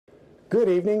Good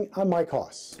evening, I'm Mike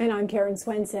Hoss. And I'm Karen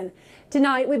Swenson.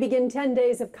 Tonight we begin 10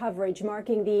 days of coverage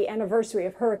marking the anniversary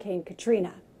of Hurricane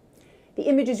Katrina. The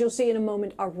images you'll see in a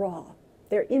moment are raw.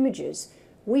 They're images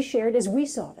we shared as we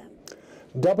saw them.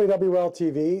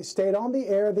 WWL-TV stayed on the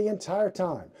air the entire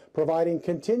time, providing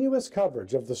continuous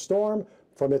coverage of the storm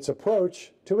from its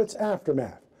approach to its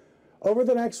aftermath. Over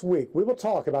the next week, we will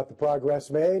talk about the progress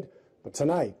made, but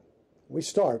tonight we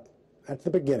start at the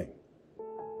beginning.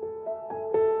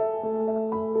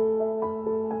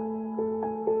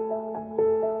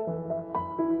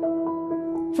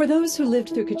 For those who lived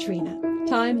through Katrina,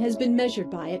 time has been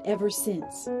measured by it ever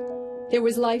since. There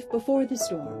was life before the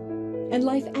storm and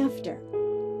life after.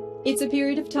 It's a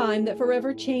period of time that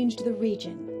forever changed the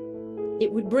region.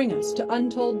 It would bring us to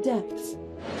untold depths.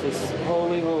 It's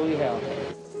holy, holy hell.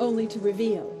 Only to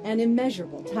reveal an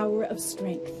immeasurable tower of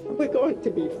strength. We're going to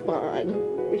be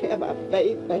fine. We have our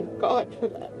faith, thank God for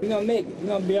that. We're going to make it. We're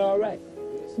going to be all right.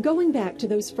 Going back to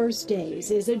those first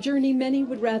days is a journey many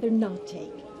would rather not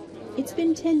take. It's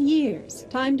been 10 years,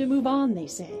 time to move on, they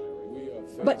say.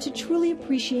 But to truly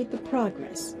appreciate the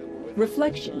progress,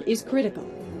 reflection is critical.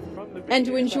 And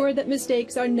to ensure that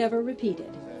mistakes are never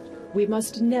repeated, we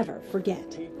must never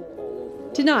forget.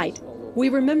 Tonight, we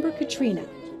remember Katrina,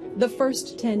 the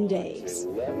first 10 days.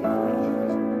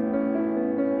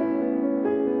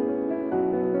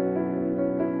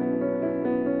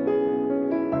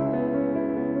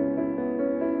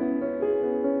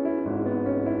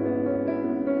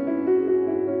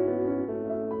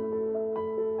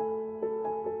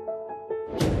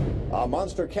 A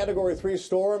monster Category 3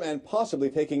 storm and possibly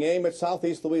taking aim at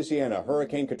southeast Louisiana.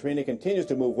 Hurricane Katrina continues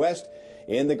to move west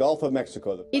in the Gulf of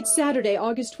Mexico. It's Saturday,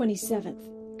 August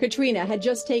 27th. Katrina had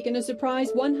just taken a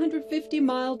surprise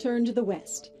 150-mile turn to the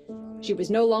west. She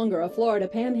was no longer a Florida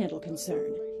Panhandle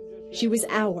concern. She was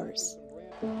ours.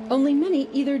 Only many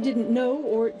either didn't know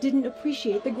or didn't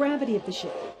appreciate the gravity of the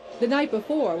ship. The night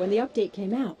before, when the update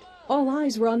came out, all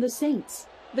eyes were on the Saints.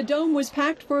 The dome was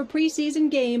packed for a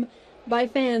preseason game by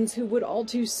fans who would all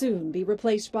too soon be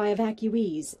replaced by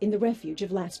evacuees in the refuge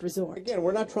of last resort. Again,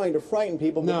 we're not trying to frighten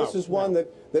people, but this is one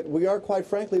that we are, quite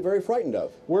frankly, very frightened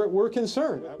of. We're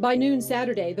concerned. By noon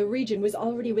Saturday, the region was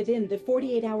already within the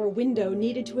 48-hour window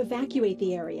needed to evacuate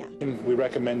the area. We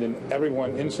recommend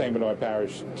everyone in St. Bernard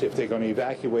Parish, if they're going to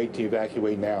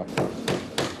evacuate now.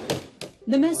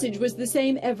 The message was the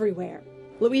same everywhere.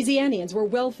 Louisianians were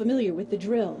well familiar with the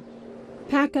drill.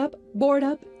 Pack up, board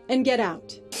up, and get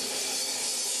out.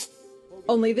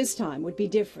 Only this time would be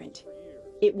different.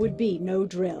 It would be no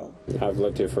drill. I've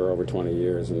lived here for over 20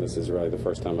 years, and this is really the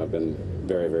first time I've been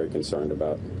very, very concerned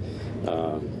about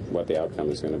what the outcome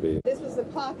is going to be. This was the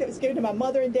clock that was given to my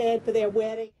mother and dad for their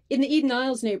wedding. In the Eden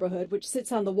Isles neighborhood, which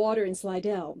sits on the water in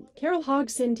Slidell, Carol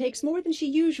Hodgson takes more than she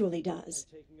usually does.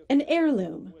 An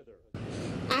heirloom.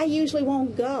 I usually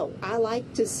won't go. I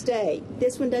like to stay.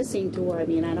 This one does seem to worry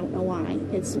me, and I don't know why.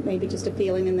 It's maybe just a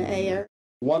feeling in the air.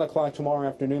 1 o'clock tomorrow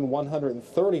afternoon,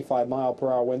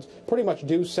 135-mile-per-hour winds, pretty much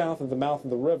due south of the mouth of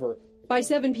the river. By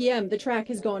 7 p.m., the track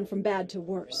has gone from bad to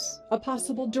worse. A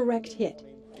possible direct hit.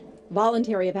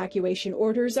 Voluntary evacuation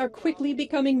orders are quickly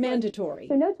becoming mandatory.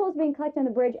 So no tolls being collected on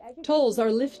the bridge. Tolls are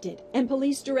lifted, and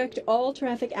police direct all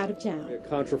traffic out of town.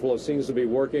 Contraflow seems to be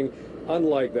working.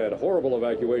 Unlike that horrible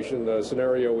evacuation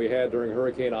scenario we had during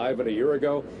Hurricane Ivan a year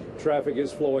ago, traffic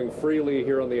is flowing freely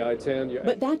here on the I-10.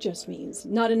 But that just means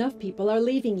not enough people are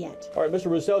leaving yet. All right,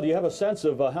 Mr. Roussel, do you have a sense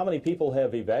of how many people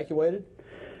have evacuated?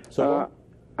 I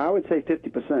would say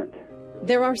 50%.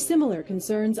 There are similar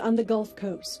concerns on the Gulf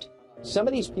Coast. Some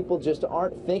of these people just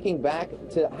aren't thinking back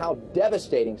to how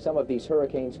devastating some of these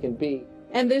hurricanes can be.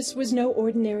 And this was no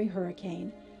ordinary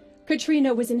hurricane.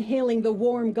 Katrina was inhaling the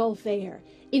warm Gulf air,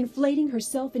 inflating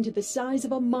herself into the size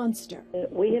of a monster.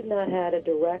 We have not had a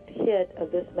direct hit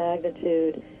of this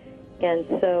magnitude, and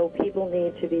so people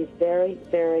need to be very,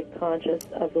 very conscious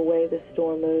of the way the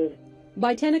storm moves.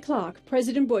 By 10 o'clock,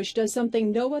 President Bush does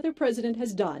something no other president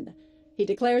has done. He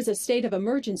declares a state of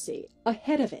emergency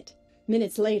ahead of it.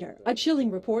 Minutes later, a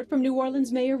chilling report from New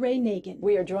Orleans Mayor Ray Nagin.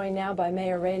 We are joined now by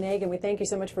Mayor Ray Nagin. We thank you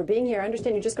so much for being here. I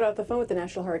understand you just got off the phone with the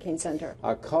National Hurricane Center.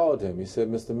 I called him. He said,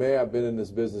 Mr. Mayor, I've been in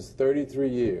this business 33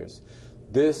 years.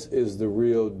 This is the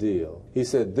real deal. He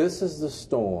said, this is the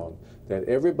storm that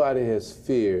everybody has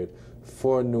feared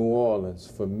for New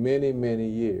Orleans for many, many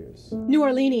years. New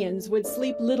Orleanians would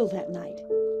sleep little that night,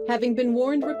 having been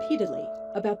warned repeatedly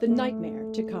about the nightmare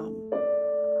to come.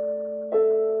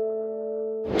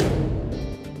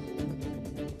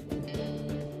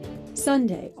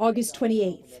 Sunday, August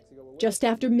 28th. Just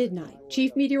after midnight,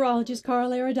 Chief Meteorologist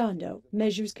Carl Arredondo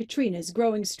measures Katrina's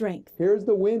growing strength. Here's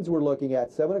the winds we're looking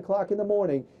at, 7 o'clock in the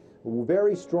morning.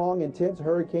 very strong, intense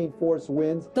hurricane force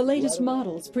winds. The latest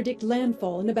models predict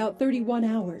landfall in about 31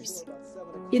 hours.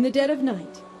 In the dead of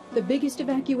night, the biggest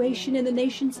evacuation in the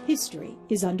nation's history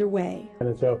is underway.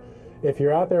 And so if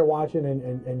you're out there watching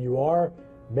and you are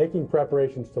making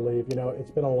preparations to leave, you know,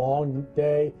 it's been a long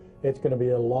day. It's going to be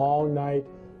a long night.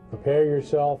 Prepare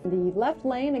yourself. The left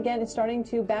lane, again, is starting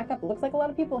to back up. It looks like a lot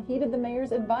of people heeded the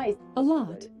mayor's advice. A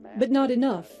lot, but not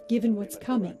enough, given what's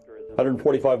coming.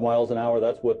 145 miles an hour,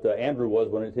 that's what Andrew was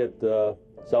when it hit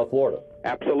South Florida.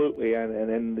 Absolutely,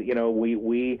 and you know,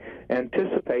 we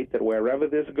anticipate that wherever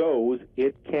this goes,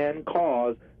 it can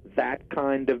cause that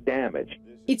kind of damage.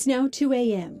 It's now 2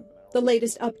 a.m. The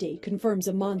latest update confirms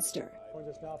a monster.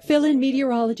 Fill-in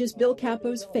meteorologist Bill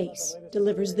Capo's face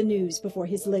delivers the news before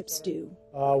his lips do.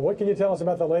 What can you tell us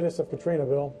about the latest of Katrina,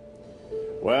 Bill?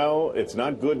 Well, it's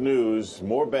not good news.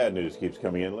 More bad news keeps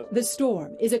coming in. The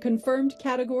storm is a confirmed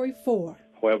Category 4.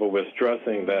 However, we're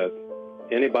stressing that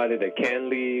anybody that can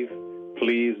leave,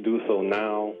 please do so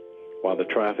now while the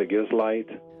traffic is light.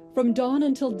 From dawn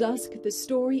until dusk, the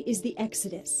story is the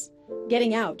exodus.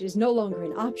 Getting out is no longer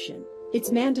an option. It's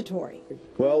mandatory.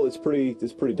 Well, it's pretty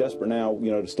desperate now.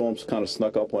 You know, the storm's kind of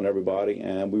snuck up on everybody,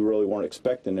 and we really weren't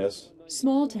expecting this.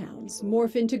 Small towns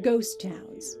morph into ghost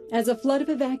towns as a flood of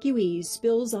evacuees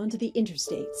spills onto the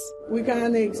interstates. We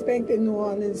kind of expected New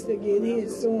Orleans to get hit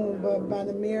soon, but by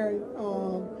the mayor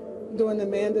doing the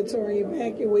mandatory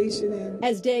evacuation.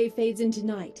 As day fades into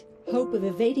night, hope of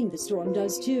evading the storm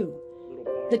does too.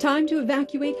 The time to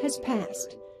evacuate has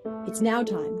passed. It's now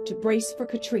time to brace for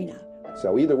Katrina.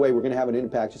 So either way, we're going to have an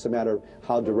impact, just a matter of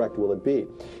how direct will it be.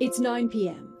 It's 9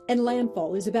 p.m. and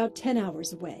landfall is about 10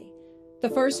 hours away. The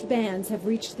first bands have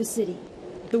reached the city.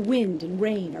 The wind and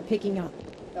rain are picking up.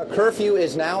 A curfew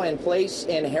is now in place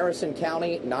in Harrison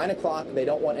County, 9 o'clock. They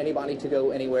don't want anybody to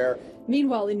go anywhere.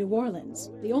 Meanwhile, in New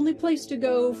Orleans, the only place to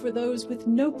go for those with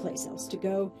no place else to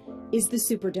go is the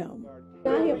Superdome.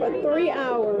 I'm here for 3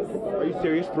 hours. Are you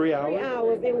serious? 3 hours? 3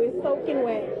 hours, and we're soaking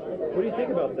wet. What do you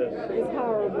think about this? It's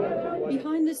horrible.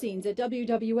 Behind the scenes at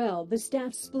WWL, the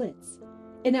staff splits,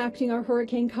 enacting our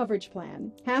hurricane coverage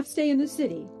plan. Half stay in the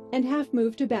city and half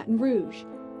move to Baton Rouge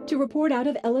to report out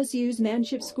of LSU's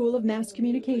Manship School of Mass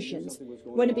Communications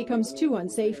when it becomes too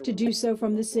unsafe to do so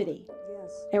from the city.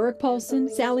 Eric Paulson,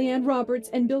 Sally Ann Roberts,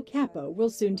 and Bill Capo will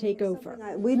soon take over.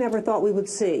 We never thought we would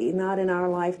see, not in our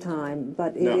lifetime,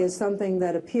 but it is something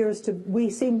that appears to, we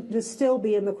seem to still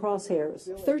be in the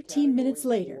crosshairs. 13 minutes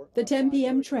later, the 10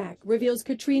 p.m. track reveals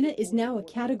Katrina is now a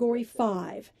Category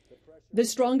 5. The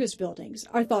strongest buildings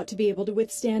are thought to be able to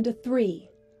withstand a 3.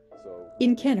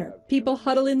 In Kenner, people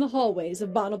huddle in the hallways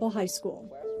of Bonneville High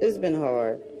School. It's been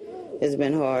hard. It's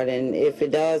been hard, and if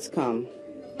it does come,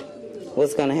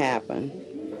 what's going to happen?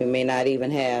 We may not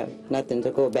even have nothing to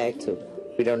go back to.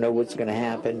 We don't know what's going to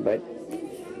happen, but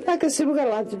like I said, we've got a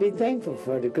lot to be thankful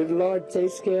for. The good Lord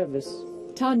takes care of us.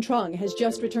 Tan Trong has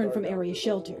just returned from area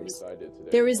shelters.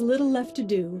 There is little left to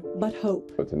do but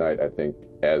hope. But tonight, I think,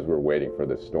 as we're waiting for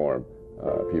this storm,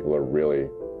 people are really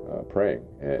praying,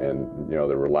 and you know,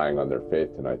 they're relying on their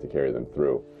faith tonight to carry them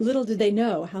through. Little did they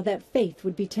know how that faith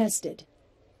would be tested.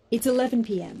 It's 11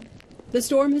 p.m. The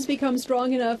storm has become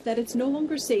strong enough that it's no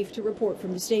longer safe to report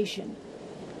from the station.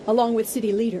 Along with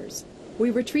city leaders, we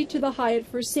retreat to the Hyatt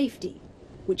for safety,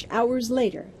 which hours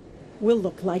later will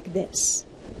look like this.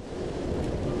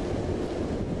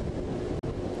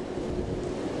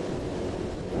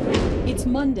 It's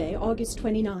Monday, August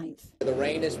 29th. The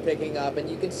rain is picking up, and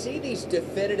you can see these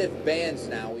definitive bands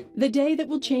now. The day that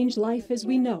will change life as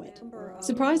we know it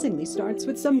surprisingly starts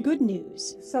with some good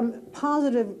news. Some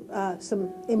positive,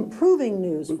 some improving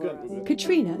news.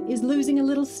 Katrina is losing a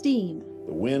little steam.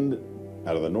 The wind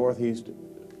out of the northeast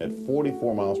at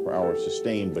 44 miles per hour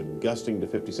sustained, but gusting to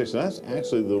 56. And that's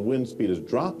actually, the wind speed has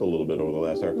dropped a little bit over the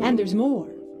last hour. And there's more.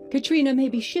 Katrina may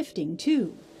be shifting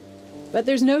too. But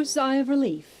there's no sigh of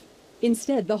relief.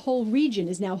 Instead, the whole region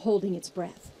is now holding its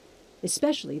breath,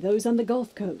 especially those on the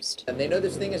Gulf Coast. And they know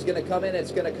this thing is going to come in,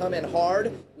 it's going to come in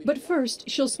hard. But first,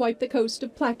 she'll swipe the coast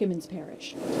of Plaquemines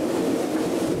Parish.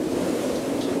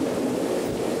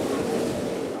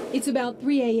 It's about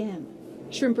 3 a.m.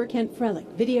 Shrimper Kent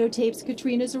Frelick videotapes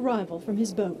Katrina's arrival from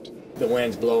his boat. The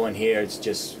wind's blowing here,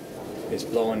 it's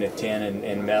blowing the tin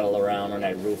and metal around on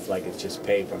that roof like it's just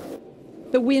paper.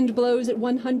 The wind blows at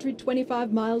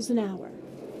 125 miles an hour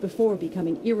before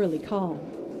becoming eerily calm.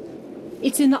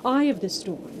 It's in the eye of the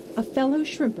storm. A fellow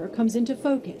shrimper comes into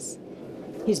focus.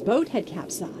 His boat had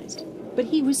capsized, but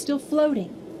he was still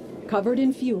floating, covered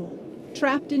in fuel,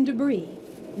 trapped in debris,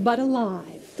 but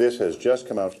alive. This has just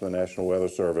come out from the National Weather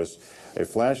Service. A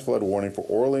flash flood warning for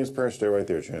Orleans Parish. Stay right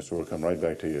there, Chancellor. We'll come right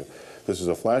back to you. This is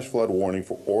a flash flood warning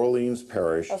for Orleans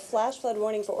Parish. A flash flood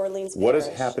warning for Orleans Parish. What has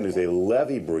happened is a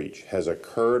levee breach has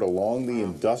occurred along the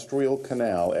Industrial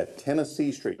Canal at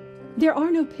Tennessee Street. There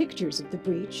are no pictures of the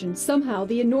breach, and somehow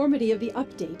the enormity of the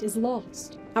update is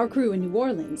lost. Our crew in New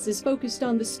Orleans is focused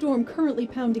on the storm currently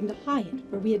pounding the Hyatt,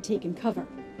 where we had taken cover.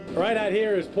 Right out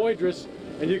here is Poydras,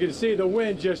 and you can see the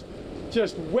wind just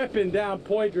whipping down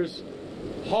Poydras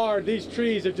hard. These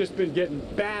trees have just been getting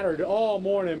battered all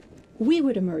morning. We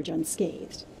would emerge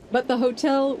unscathed, but the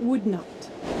hotel would not.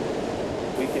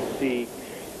 We can see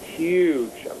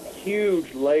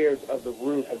huge layers of the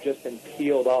roof have just been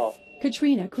peeled off.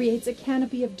 Katrina creates a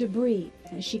canopy of debris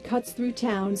as she cuts through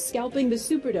town, scalping the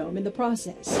Superdome in the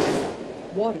process.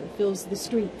 Water fills the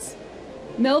streets.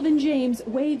 Melvin James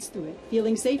wades through it,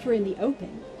 feeling safer in the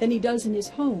open than he does in his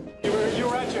home. You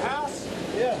were at your house?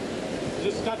 Yeah.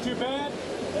 Is this not too bad?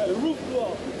 Yeah, the roof blew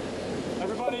off.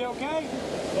 Everybody okay?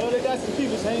 Oh, they got some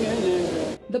people hanging in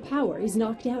there. The power is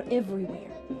knocked out everywhere,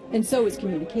 and so is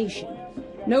communication.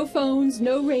 No phones,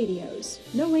 no radios,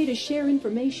 no way to share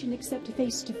information except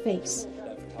face-to-face.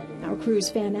 Our crews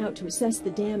fan out to assess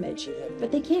the damage,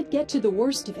 but they can't get to the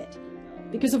worst of it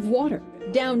because of water,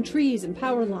 downed trees and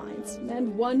power lines,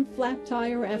 and one flat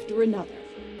tire after another.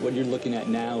 What you're looking at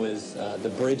now is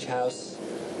the Bridge House,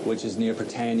 which is near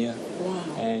Britannia. Wow.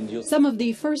 And Some of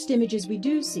the first images we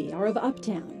do see are of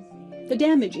Uptown. The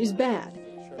damage is bad,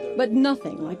 but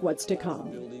nothing like what's to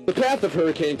come. The path of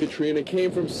Hurricane Katrina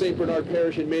came from St. Bernard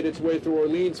Parish and made its way through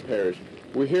Orleans Parish.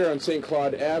 We're here on St.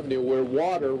 Claude Avenue, where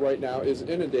water right now is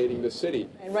inundating the city.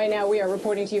 And right now we are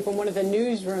reporting to you from one of the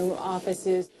newsroom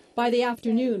offices. By the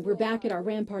afternoon, we're back at our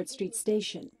Rampart Street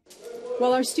station.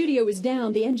 While our studio is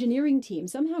down, the engineering team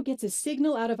somehow gets a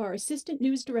signal out of our assistant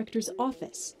news director's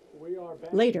office.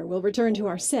 Later, we'll return to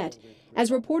our set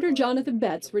as reporter Jonathan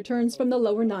Betts returns from the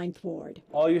lower 9th Ward.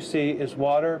 All you see is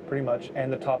water, pretty much,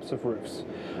 and the tops of roofs.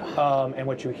 And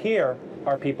what you hear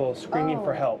are people screaming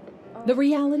for help. The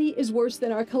reality is worse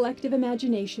than our collective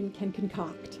imagination can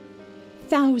concoct.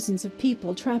 Thousands of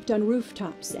people trapped on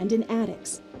rooftops and in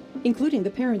attics, including the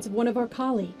parents of one of our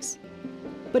colleagues.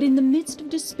 But in the midst of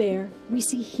despair, we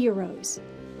see heroes.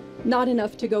 Not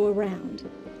enough to go around,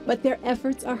 but their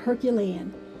efforts are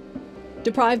Herculean.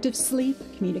 Deprived of sleep,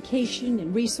 communication,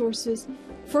 and resources,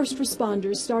 first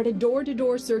responders start a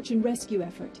door-to-door search and rescue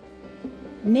effort.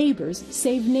 Neighbors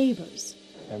save neighbors.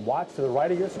 And watch to the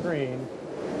right of your screen.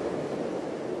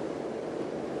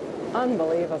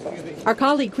 Unbelievable. Our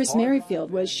colleague Chris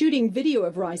Merrifield was shooting video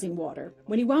of rising water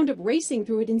when he wound up racing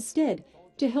through it instead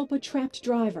to help a trapped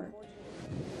driver.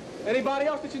 Anybody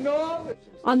else that you know of?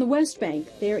 On the West Bank,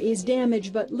 there is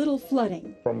damage but little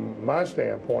flooding. From my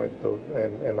standpoint,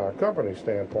 and our company's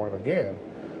standpoint, again,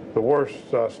 the worst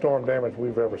storm damage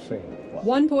we've ever seen.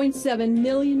 1.7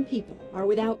 million people are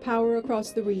without power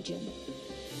across the region.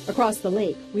 Across the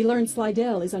lake, we learn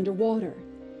Slidell is underwater.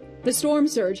 The storm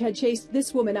surge had chased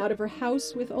this woman out of her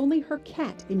house with only her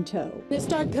cat in tow. It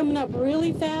started coming up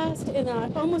really fast, and I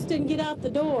almost didn't get out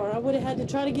the door. I would have had to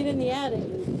try to get in the attic.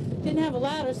 Didn't have a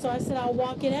ladder, so I said I'll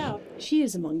walk it out. She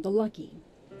is among the lucky.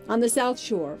 On the South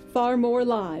Shore, far more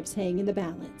lives hang in the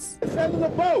balance. Send a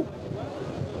boat!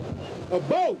 A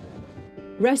boat!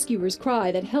 Rescuers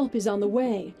cry that help is on the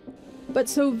way, but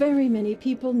so very many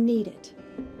people need it.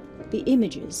 The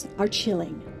images are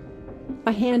chilling.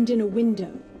 A hand in a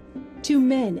window. 2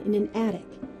 men in an attic.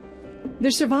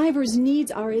 The survivors'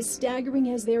 needs are as staggering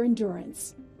as their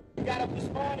endurance. We got up this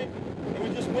morning and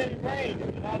we just went and rained,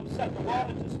 and all of a sudden the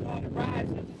water just started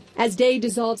rising. As day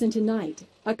dissolves into night,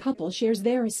 a couple shares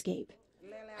their escape.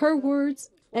 Her words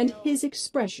and his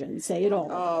expression say it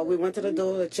all. We went to the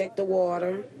door to check the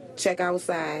water, check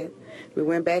outside. We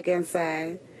went back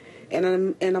inside,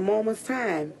 and in a moment's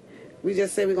time, we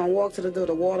just said we're going to walk to the door.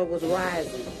 The water was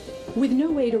rising. With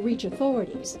no way to reach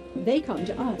authorities, they come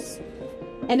to us.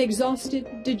 An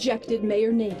exhausted, dejected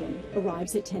Mayor Nagin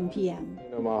arrives at 10 p.m.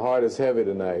 You know, my heart is heavy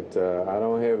tonight. I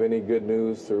don't have any good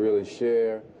news to really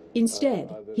share.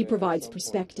 Instead, he provides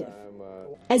perspective.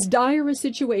 As dire a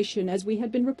situation as we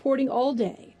had been reporting all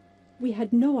day, we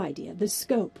had no idea the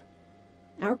scope.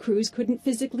 Our crews couldn't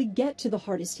physically get to the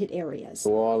hardest hit areas.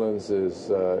 New Orleans is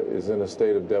in a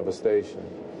state of devastation.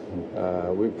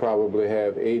 We probably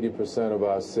have 80% of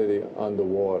our city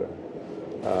underwater.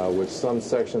 With some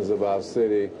sections of our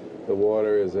city, the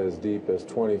water is as deep as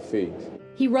 20 feet.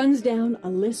 He runs down a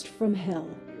list from hell.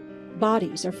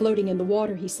 Bodies are floating in the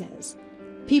water, he says.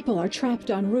 People are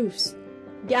trapped on roofs.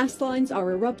 Gas lines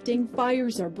are erupting,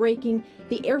 fires are breaking,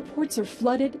 the airports are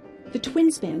flooded, the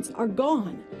twin spans are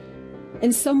gone.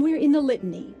 And somewhere in the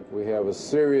litany, we have a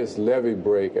serious levee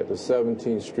break at the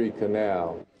 17th Street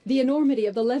Canal. The enormity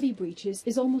of the levee breaches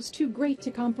is almost too great to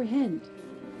comprehend,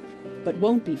 but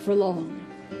won't be for long.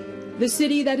 The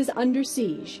city that is under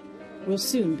siege will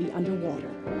soon be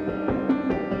underwater.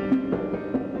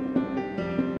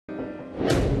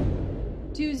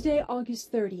 Tuesday,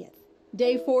 August 30th.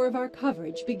 Day 4 of our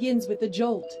coverage begins with the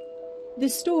jolt. The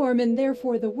storm, and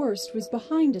therefore the worst, was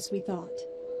behind us, we thought.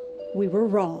 We were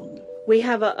wrong. We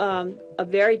have a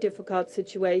very difficult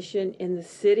situation in the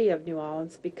city of New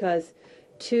Orleans because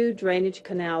 2 drainage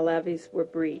canal levees were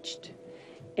breached,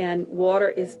 and water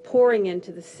is pouring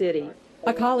into the city.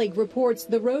 A colleague reports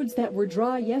the roads that were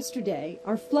dry yesterday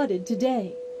are flooded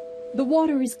today. The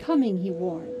water is coming, he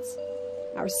warns.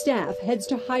 Our staff heads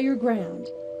to higher ground,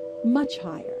 much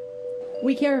higher.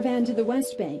 We caravan to the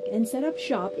West Bank and set up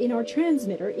shop in our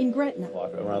transmitter in Gretna.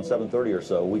 Around 7:30 or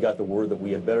so, we got the word that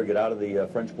we had better get out of the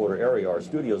French Quarter area, our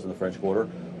studios in the French Quarter,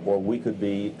 or we could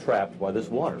be trapped by this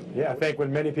water. Yeah, I think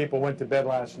when many people went to bed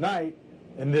last night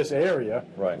in this area,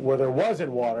 where there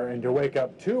wasn't water, and to wake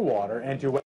up to water and to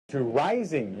wake up to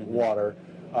rising water,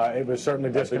 it was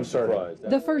certainly disconcerting.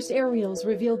 The first aerials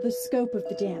revealed the scope of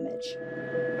the damage.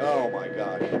 Oh my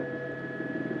gosh.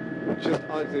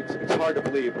 It's hard to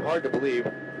believe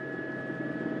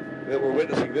that we're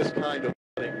witnessing this kind of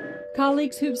thing.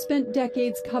 Colleagues who've spent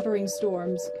decades covering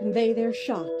storms convey their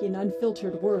shock in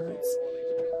unfiltered words.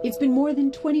 It's been more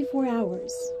than 24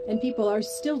 hours, and people are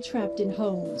still trapped in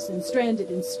homes and stranded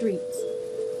in streets.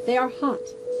 They are hot,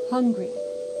 hungry,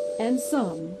 and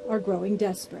some are growing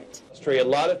desperate. A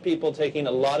lot of people taking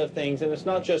a lot of things, and it's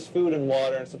not just food and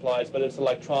water and supplies, but it's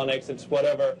electronics, it's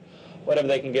whatever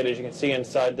they can get. As you can see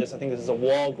inside this, I think this is a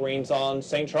Walgreens on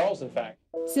St. Charles, in fact.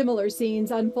 Similar scenes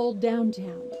unfold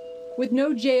downtown. With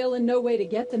no jail and no way to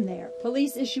get them there,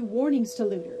 police issue warnings to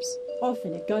looters,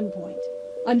 often at gunpoint.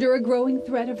 Under a growing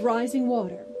threat of rising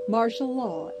water, martial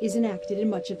law is enacted in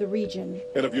much of the region.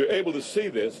 And if you're able to see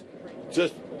this,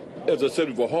 just as I said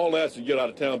before, haul ass and get out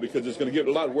of town, because it's going to get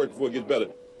a lot of work before it gets better.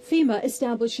 FEMA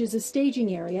establishes a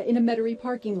staging area in a Metairie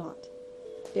parking lot.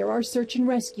 There are search and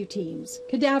rescue teams,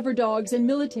 cadaver dogs, and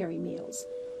military meals,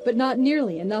 but not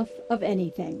nearly enough of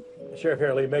anything. Sheriff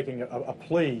Harley making a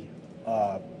plea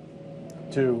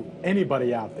to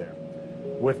anybody out there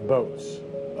with boats.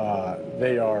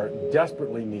 They are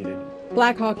desperately needed.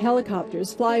 Black Hawk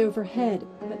helicopters fly overhead,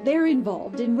 but they're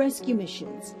involved in rescue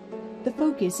missions. The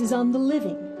focus is on the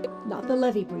living, not the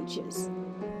levee breaches.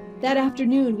 That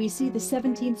afternoon, we see the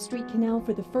 17th Street Canal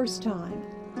for the first time.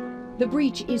 The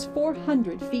breach is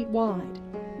 400 feet wide,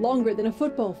 longer than a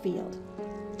football field.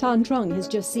 Tan Trung has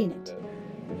just seen it.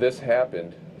 This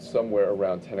happened somewhere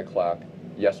around 10 o'clock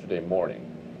yesterday morning,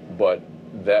 but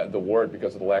the word,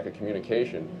 because of the lack of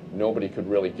communication, nobody could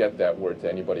really get that word to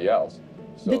anybody else.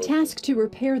 So the task to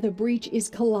repair the breach is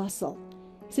colossal.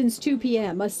 Since 2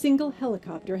 p.m., a single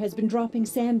helicopter has been dropping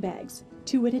sandbags,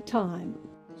 2 at a time.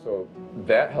 So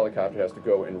that helicopter has to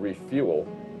go and refuel,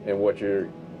 and what you're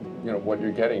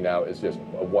getting now is just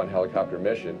a one helicopter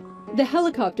mission. The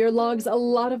helicopter logs a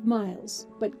lot of miles,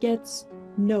 but gets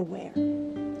nowhere.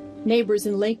 Neighbors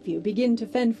in Lakeview begin to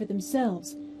fend for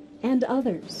themselves and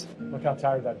others. Look how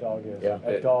tired that dog is. Yeah,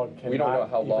 that dog cannot we don't know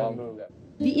how long move.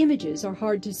 The images are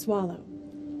hard to swallow.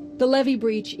 The levee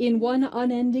breach, in one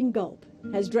unending gulp,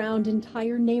 has drowned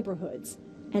entire neighborhoods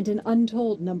and an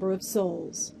untold number of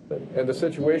souls. And the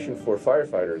situation for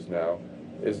firefighters now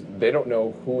is they don't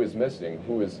know who is missing,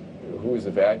 who is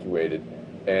evacuated,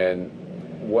 and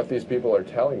what these people are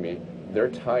telling me, they're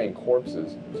tying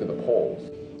corpses to the poles.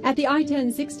 At the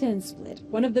I-10-610 split,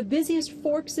 one of the busiest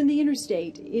forks in the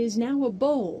interstate is now a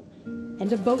bowl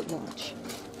and a boat launch.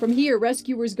 From here,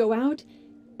 rescuers go out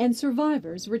and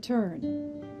survivors return.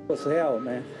 It was hell,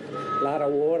 man. A lot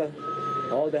of water,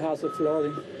 all the houses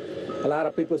flooding, a lot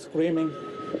of people screaming.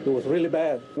 It was really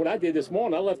bad. What I did this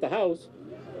morning, I left the house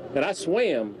and I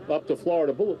swam up to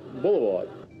Florida Boulevard.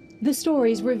 The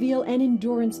stories reveal an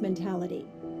endurance mentality.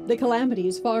 The calamity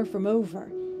is far from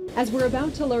over, as we're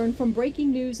about to learn from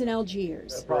breaking news in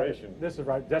Algiers. Desperation. This is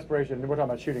right, desperation. We're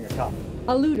talking about shooting a cop.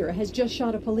 A looter has just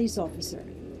shot a police officer.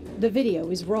 The video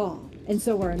is raw, and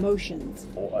so are emotions.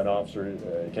 An officer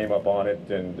came up on it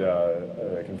and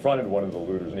confronted one of the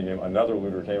looters, and another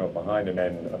looter came up behind him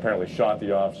and apparently shot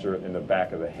the officer in the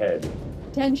back of the head.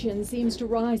 Tension seems to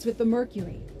rise with the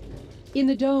mercury. In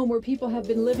the dome, where people have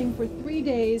been living for 3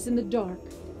 days in the dark,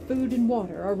 food and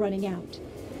water are running out.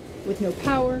 With no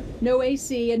power, no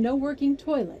AC, and no working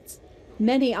toilets,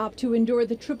 many opt to endure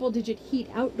the triple-digit heat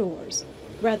outdoors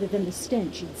rather than the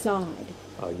stench inside.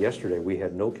 Yesterday, we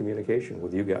had no communication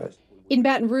with you guys. In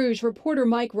Baton Rouge, reporter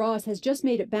Mike Ross has just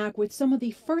made it back with some of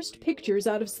the first pictures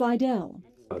out of Slidell.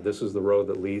 This is the road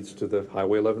that leads to the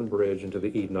Highway 11 bridge into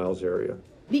the Eden Isles area.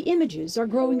 The images are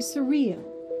growing surreal.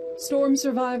 Storm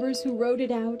survivors who rode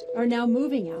it out are now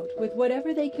moving out with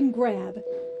whatever they can grab,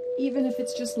 even if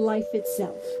it's just life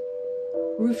itself.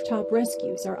 Rooftop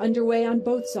rescues are underway on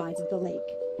both sides of the lake.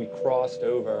 We crossed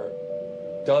over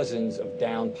dozens of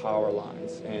downed power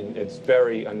lines, and it's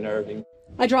very unnerving.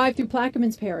 A drive through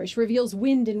Plaquemines Parish reveals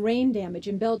wind and rain damage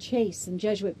in Belle Chase and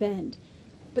Jesuit Bend.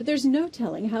 But there's no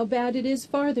telling how bad it is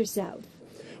farther south.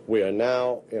 We are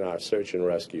now in our search and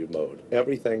rescue mode.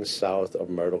 Everything south of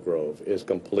Myrtle Grove is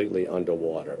completely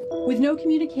underwater. With no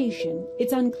communication,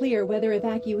 it's unclear whether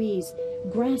evacuees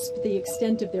grasp the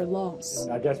extent of their loss.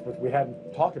 I guess what we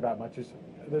hadn't talked about much is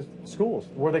the schools.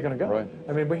 Where are they going to go? Right.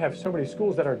 I mean, we have so many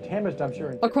schools that are damaged, I'm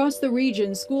sure. Across the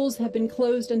region, schools have been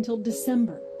closed until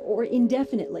December or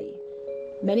indefinitely.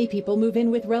 Many people move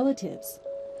in with relatives.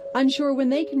 Unsure when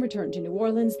they can return to New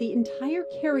Orleans, the entire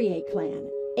Carrier clan,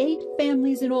 8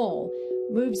 families in all,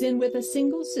 moves in with a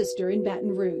single sister in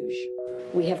Baton Rouge.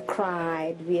 We have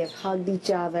cried, we have hugged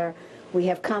each other, we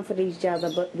have comforted each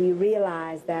other, but we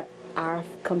realize that our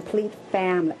complete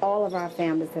family, all of our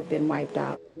families have been wiped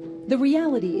out. The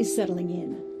reality is settling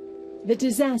in. The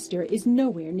disaster is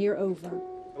nowhere near over.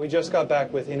 We just got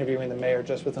back with interviewing the mayor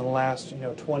just within the last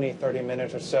 20, 30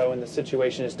 minutes or so, and the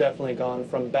situation has definitely gone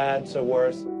from bad to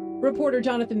worse. Reporter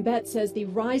Jonathan Betts says the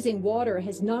rising water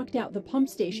has knocked out the pump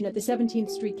station at the 17th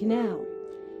Street Canal.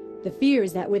 The fear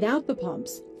is that without the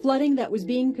pumps, flooding that was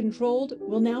being controlled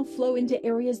will now flow into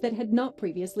areas that had not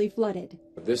previously flooded.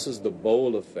 This is the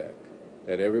bowl effect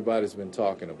that everybody's been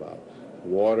talking about.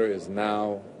 Water is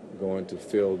now going to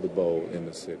fill the bowl in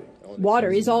the city.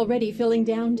 Water is already filling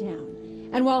downtown,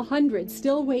 and while hundreds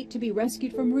still wait to be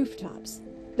rescued from rooftops,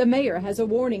 the mayor has a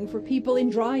warning for people in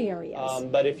dry areas.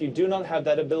 But if you do not have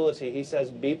that ability, he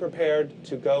says, be prepared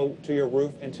to go to your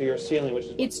roof and to your ceiling, which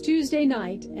is... It's Tuesday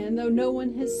night, and though no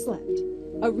one has slept,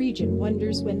 a region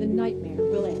wonders when the nightmare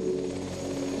will end.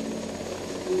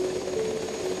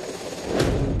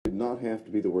 It did not have to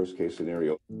be the worst case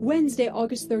scenario. Wednesday,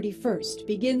 August 31st,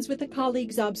 begins with a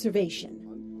colleague's observation.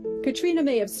 Katrina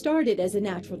may have started as a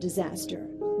natural disaster,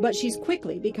 but she's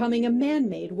quickly becoming a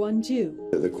man-made one, too.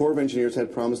 The Corps of Engineers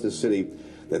had promised the city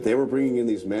that they were bringing in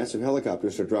these massive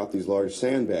helicopters to drop these large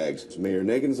sandbags. Mayor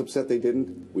Nagin is upset they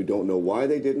didn't. We don't know why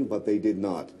they didn't, but they did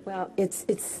not. Well, it's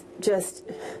just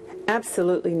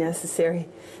absolutely necessary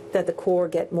that the Corps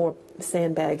get more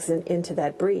sandbags into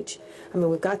that breach. I mean,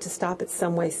 we've got to stop it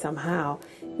some way, somehow.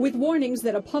 With warnings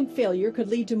that a pump failure could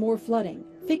lead to more flooding,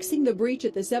 fixing the breach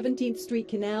at the 17th Street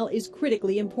Canal is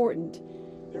critically important.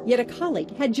 Yet a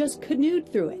colleague had just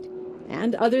canoed through it,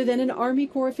 and other than an Army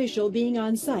Corps official being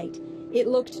on site, it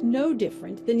looked no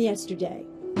different than yesterday.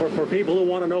 For people who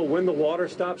want to know when the water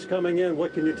stops coming in,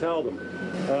 what can you tell them?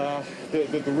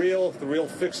 The real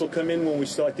fix will come in when we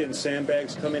start getting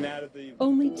sandbags coming out of the...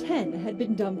 Only 10 had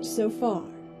been dumped so far.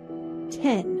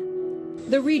 10.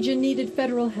 The region needed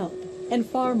federal help, and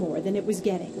far more than it was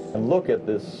getting. And look at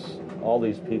this, all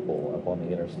these people up on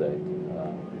the interstate.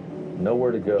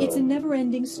 Nowhere to go. It's a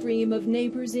never-ending stream of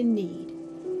neighbors in need.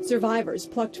 Survivors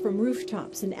plucked from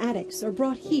rooftops and attics are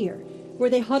brought here, where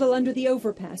they huddle under the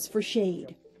overpass for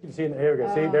shade. You can see, here we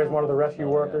go. See, there's one of the rescue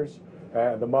workers,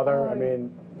 the mother. I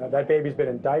mean, that baby's been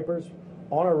in diapers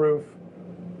on a roof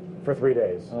for 3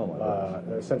 days,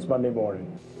 since Monday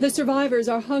morning. The survivors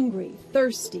are hungry,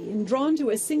 thirsty, and drawn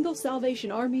to a single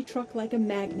Salvation Army truck like a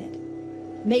magnet.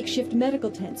 Makeshift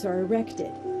medical tents are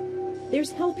erected.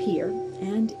 There's help here,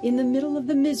 and in the middle of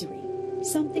the misery,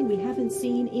 something we haven't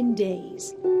seen in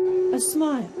days. A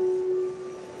smile.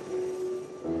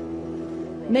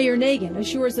 Mayor Nagin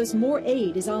assures us more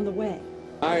aid is on the way.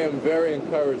 I am very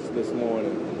encouraged this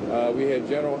morning. We had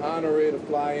General Honore to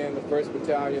fly in, the 1st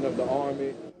Battalion of the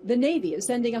Army. The Navy is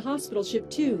sending a hospital ship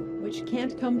too, which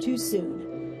can't come too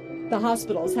soon. The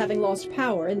hospitals, having lost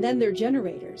power and then their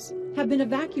generators, have been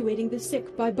evacuating the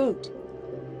sick by boat.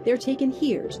 They're taken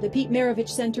here to the Pete Maravich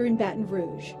Center in Baton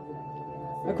Rouge.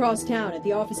 Across town at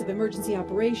the Office of Emergency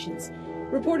Operations,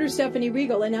 reporter Stephanie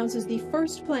Regal announces the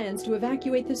first plans to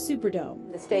evacuate the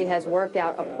Superdome. The state has worked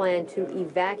out a plan to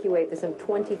evacuate some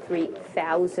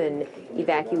 23,000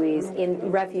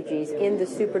 refugees in the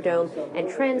Superdome and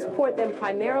transport them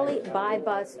primarily by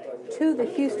bus to the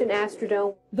Houston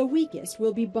Astrodome. The weakest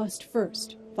will be bused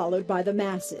first, followed by the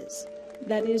masses.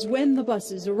 That is when the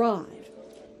buses arrive.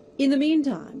 In the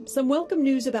meantime, some welcome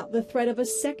news about the threat of a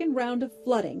second round of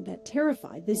flooding that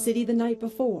terrified the city the night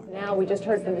before. Now we just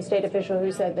heard from the state official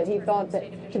who said that he thought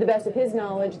that, to the best of his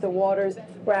knowledge, the waters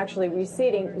were actually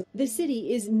receding. The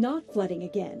city is not flooding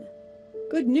again.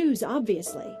 Good news,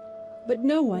 obviously, but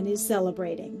no one is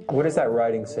celebrating. What does that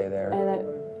writing say there?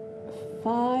 And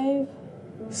 5?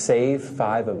 Save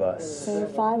 5 of us.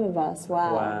 Save 5 of us,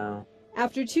 wow. Wow.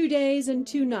 After 2 days and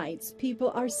 2 nights,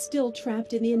 people are still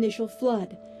trapped in the initial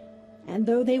flood. And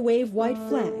though they wave white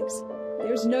flags,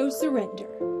 there's no surrender.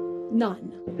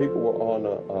 None. People were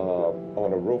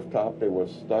on a rooftop. They were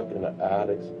stuck in the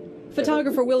attics.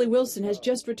 Photographer Willie Wilson has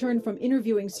just returned from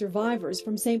interviewing survivors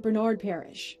from St. Bernard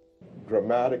Parish.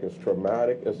 Dramatic, it's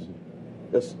traumatic,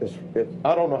 it's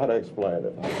I don't know how to explain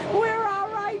it. We're all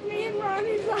right, me and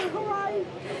Ronnie's all right.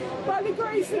 By the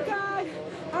grace of God,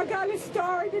 I got a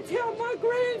story to tell my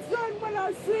grandson when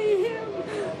I see him.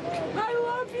 I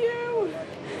love you.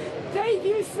 Thank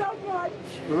you so much.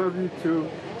 I love you too.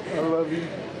 I love you.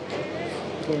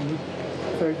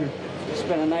 Thank you. It's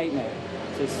been a nightmare.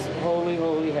 Just holy,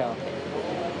 holy hell.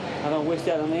 I don't wish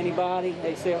that on anybody.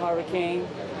 They say hurricane,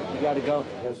 you got to go.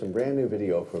 We have some brand new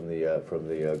video from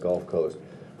the Gulf Coast,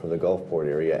 from the Gulfport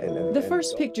area. The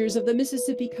first pictures of the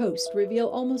Mississippi coast reveal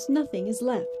almost nothing is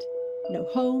left. No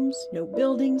homes, no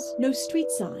buildings, no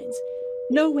street signs.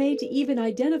 No way to even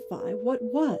identify what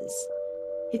was.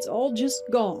 It's all just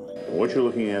gone. What you're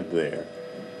looking at there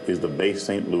is the Bay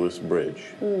St. Louis Bridge.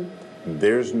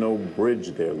 There's no bridge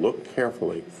there. Look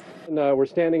carefully. No, we're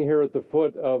standing here at the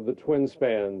foot of the twin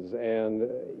spans, and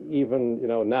even,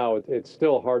 now it's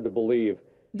still hard to believe.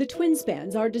 The twin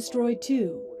spans are destroyed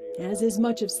too, as is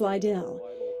much of Slidell.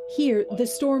 Here, the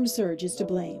storm surge is to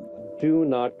blame. Do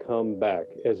not come back.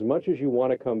 As much as you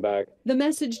want to come back. The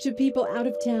message to people out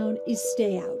of town is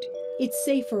stay out. It's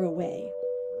safer away.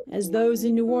 As those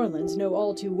in New Orleans know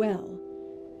all too well,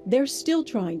 they're still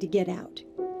trying to get out,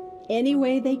 any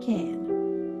way they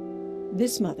can.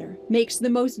 This mother makes the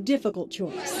most difficult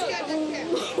choice.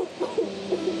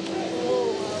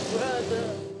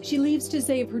 She leaves to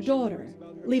save her daughter,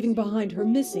 leaving behind her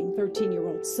missing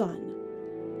 13-year-old son.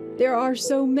 There are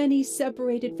so many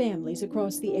separated families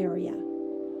across the area.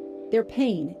 Their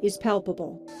pain is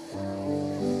palpable.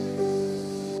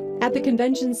 At the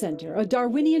convention center, a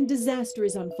Darwinian disaster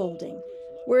is unfolding,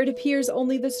 where it appears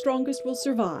only the strongest will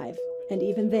survive, and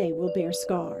even they will bear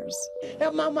scars.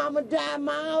 If my mama died in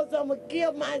my house, I'm gonna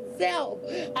kill myself.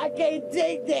 I can't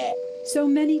take that. So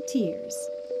many tears,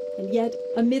 and yet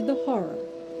amid the horror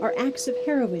are acts of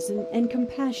heroism and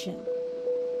compassion.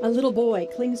 A little boy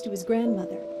clings to his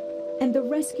grandmother, and the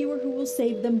rescuer who will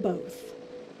save them both.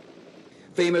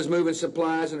 FEMA's moving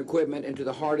supplies and equipment into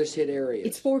the hardest hit areas.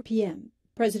 It's 4 p.m.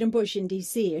 President Bush in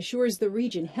D.C. assures the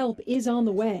region help is on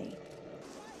the way.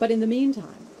 But in the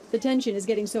meantime, the tension is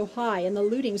getting so high and the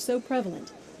looting so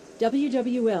prevalent,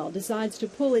 WWL decides to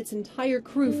pull its entire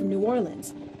crew from New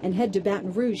Orleans and head to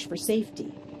Baton Rouge for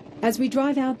safety. As we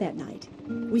drive out that night,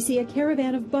 we see a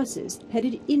caravan of buses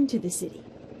headed into the city.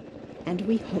 And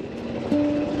we hope.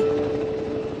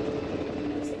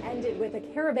 Ended with a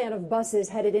caravan of buses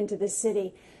headed into the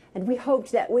city. And we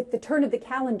hoped that with the turn of the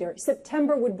calendar,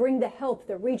 September would bring the help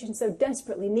the region so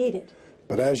desperately needed.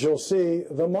 But as you'll see,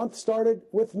 the month started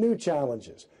with new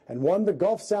challenges, and one the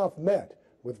Gulf South met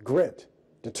with grit,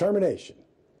 determination,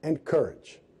 and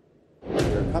courage.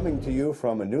 We're coming to you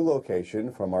from a new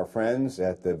location from our friends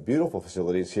at the beautiful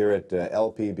facilities here at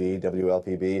LPB,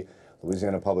 WLPB,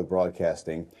 Louisiana Public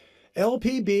Broadcasting.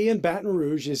 LPB in Baton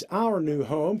Rouge is our new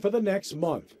home for the next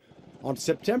month. On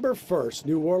September 1st,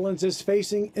 New Orleans is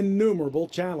facing innumerable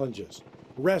challenges.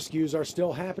 Rescues are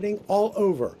still happening all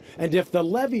over, and if the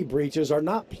levee breaches are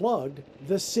not plugged,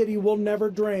 the city will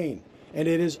never drain, and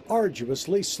it is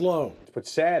arduously slow. What's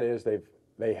sad is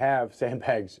they have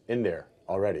sandbags in there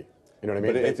already. You know what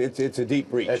I mean? But it's a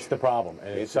deep breach. That's the problem,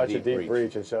 and it's such a deep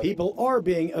breach. And so people are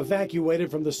being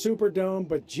evacuated from the Superdome,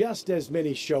 but just as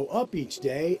many show up each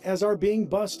day as are being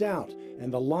bussed out,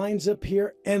 and the lines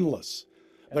appear endless.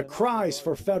 The cries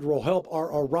for federal help are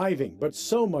arriving, but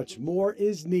so much more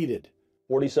is needed.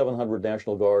 4,700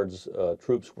 National Guards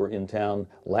troops were in town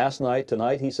last night.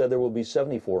 Tonight, he said there will be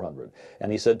 7,400.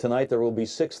 And he said tonight there will be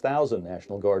 6,000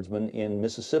 National Guardsmen in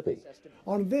Mississippi.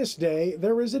 On this day,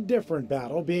 there is a different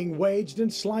battle being waged in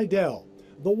Slidell.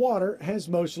 The water has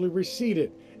mostly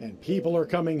receded, and people are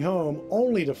coming home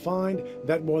only to find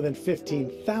that more than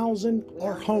 15,000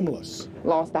 are homeless.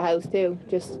 Lost the house too,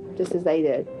 just as they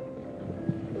did.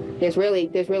 There's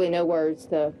really no words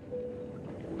to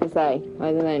say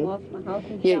other than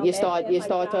you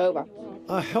start over.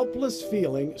 A helpless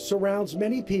feeling surrounds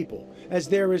many people as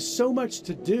there is so much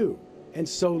to do, and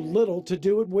so little to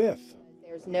do it with.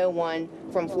 There's no one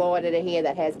from Florida to here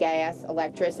that has gas,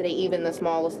 electricity. Even the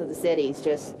smallest of the cities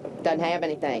just doesn't have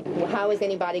anything. How is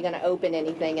anybody going to open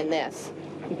anything in this?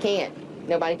 You can't.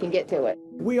 Nobody can get to it.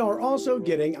 We are also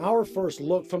getting our first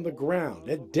look from the ground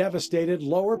at devastated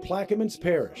Lower Plaquemines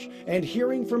Parish and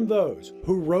hearing from those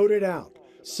who rode it out,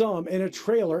 some in a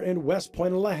trailer in West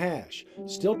Point-a-la-Hash,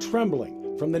 still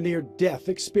trembling from the near-death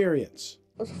experience.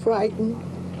 I was frightened.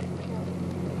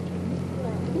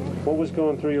 What was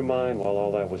going through your mind while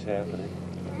all that was happening?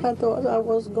 I thought I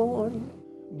was gone.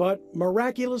 But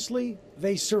miraculously,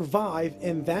 they survive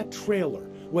in that trailer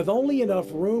with only enough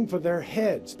room for their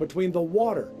heads between the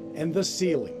water and the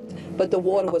ceiling. But the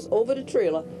water was over the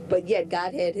trailer, but yet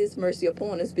God had his mercy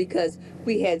upon us because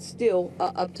we had still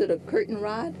up to the curtain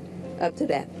rod, up to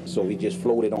that. So we just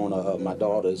floated on my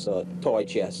daughter's toy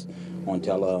chest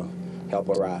until help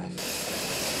arrived.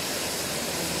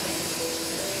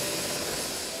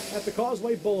 At the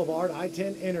Causeway Boulevard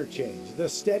I-10 interchange, the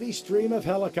steady stream of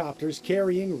helicopters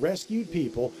carrying rescued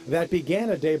people that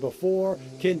began a day before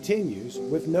continues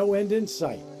with no end in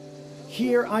sight.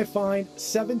 Here I find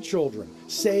 7 children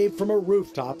saved from a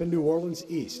rooftop in New Orleans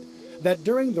East that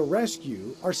during the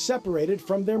rescue are separated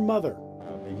from their mother.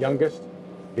 The youngest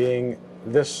being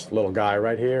this little guy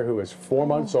right here who is 4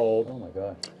 months old. Oh my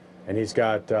God. And he's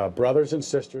got brothers and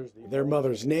sisters. Their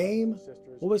mother's name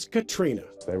was Katrina.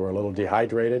 They were a little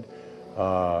dehydrated,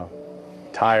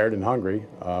 tired and hungry,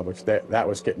 which that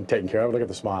was getting taken care of. Look at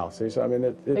the smile. See, so I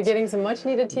mean, They're getting some much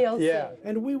needed TLC. Yeah.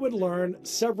 And we would learn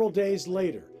several days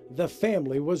later the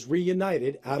family was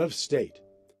reunited out of state.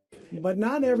 But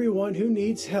not everyone who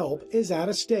needs help is out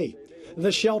of state.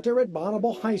 The shelter at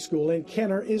Bonneville High School in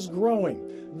Kenner is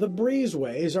growing. The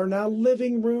breezeways are now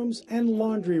living rooms and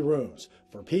laundry rooms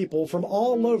for people from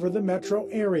all over the metro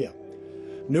area.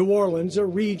 New Orleans, a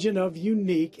region of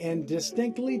unique and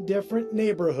distinctly different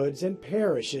neighborhoods and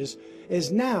parishes, is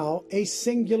now a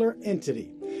singular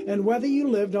entity. And whether you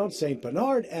lived on St.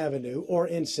 Bernard Avenue or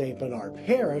in St. Bernard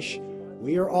Parish,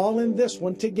 we are all in this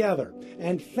one together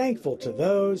and thankful to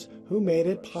those who made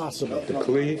it possible. The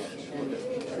police,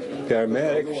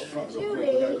 paramedics,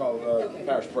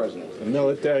 Parish president. the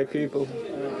military people.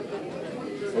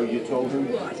 Oh, you told him?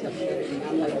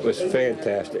 It was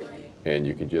fantastic. And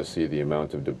you can just see the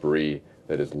amount of debris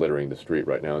that is littering the street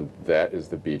right now. And that is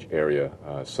the beach area.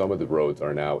 Some of the roads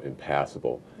are now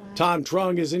impassable. Tom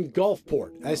Trung is in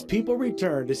Gulfport as people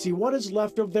return to see what is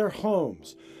left of their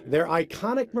homes, their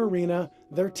iconic marina,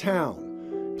 their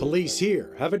town. Police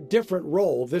here have a different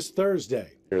role this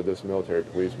Thursday. Here, this military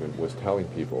policeman was telling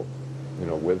people, you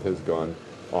know, with his gun,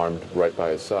 armed right by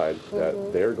his side,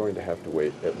 that they're going to have to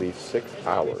wait at least 6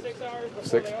 hours.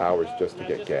 6 hours just to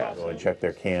get gas. And check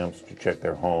their camps, to check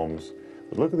their homes.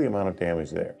 But look at the amount of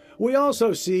damage there. We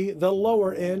also see the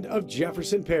lower end of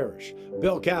Jefferson Parish.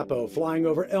 Bill Capo flying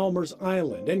over Elmer's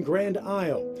Island and Grand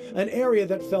Isle, an area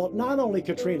that felt not only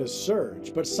Katrina's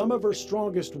surge, but some of her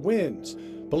strongest winds.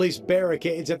 Police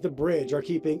barricades at the bridge are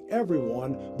keeping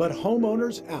everyone but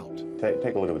homeowners out.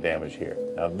 Take a look at the damage here.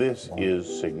 Now this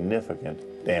is significant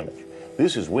damage.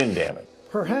 This is wind damage.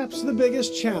 Perhaps the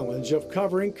biggest challenge of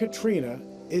covering Katrina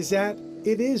is that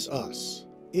it is us.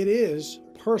 It is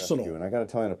personal. And I got to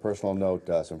tell you on a personal note,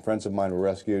 some friends of mine were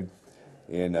rescued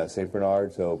in St.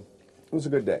 Bernard, so it was a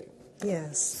good day.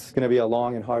 Yes. It's going to be a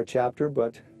long and hard chapter,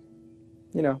 but,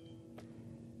 you know,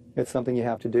 it's something you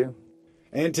have to do.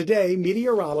 And today,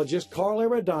 meteorologist Carl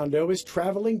Arredondo is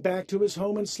traveling back to his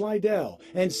home in Slidell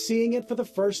and seeing it for the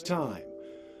first time.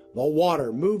 The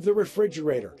water moved the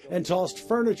refrigerator and tossed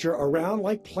furniture around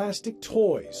like plastic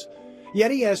toys.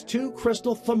 Yet he has 2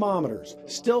 crystal thermometers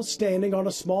still standing on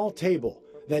a small table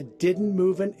that didn't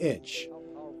move an inch.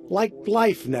 Like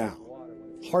life now.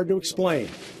 Hard to explain.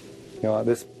 You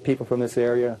know, people from this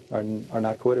area are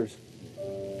not quitters.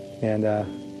 And,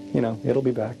 you know, it'll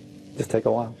be back. Just take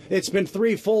a while. It's been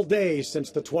 3 full days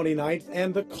since the 29th,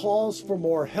 and the calls for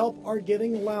more help are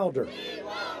getting louder.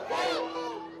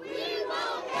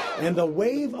 And the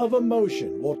wave of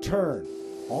emotion will turn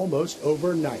almost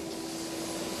overnight.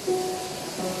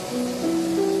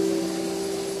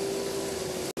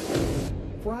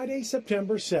 Friday,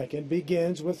 September 2nd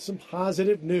begins with some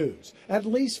positive news, at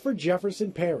least for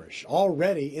Jefferson Parish,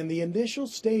 already in the initial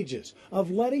stages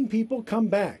of letting people come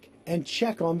back and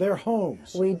check on their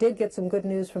homes. We did get some good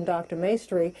news from Dr.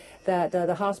 Maestri that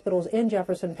the hospitals in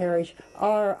Jefferson Parish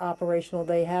are operational.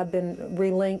 They have been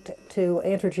relinked to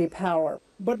Entergy Power.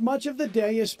 But much of the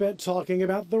day is spent talking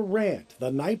about the rant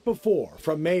the night before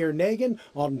from Mayor Nagin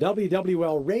on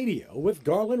WWL Radio with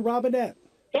Garland Robinette.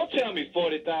 Don't tell me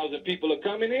 40,000 people are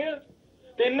coming here.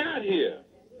 They're not here.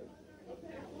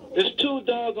 It's too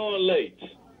doggone late.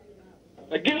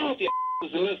 Now get off your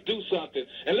asses and let's do something.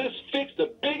 And let's fix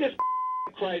the biggest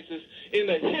crisis in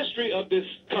the history of this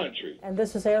country. And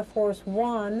this is Air Force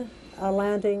One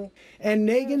landing. And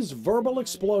Nagin's verbal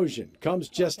explosion comes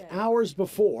just hours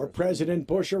before President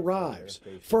Bush arrives,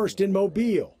 first in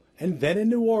Mobile and then in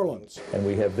New Orleans. And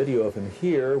we have video of him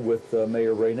here with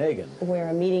Mayor Ray Nagin. Where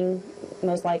a meeting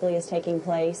most likely is taking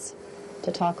place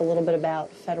to talk a little bit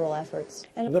about federal efforts.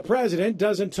 And the president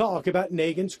doesn't talk about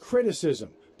Nagin's criticism,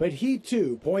 but he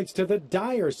too points to the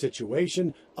dire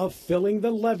situation of filling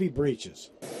the levee breaches.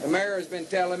 The mayor has been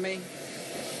telling me,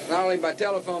 not only by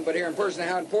telephone but here in person,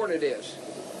 how important it is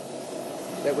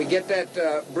that we get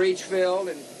that breach filled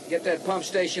and get that pump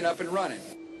station up and running.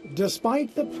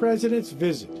 Despite the president's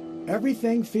visit,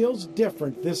 everything feels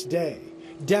different this day.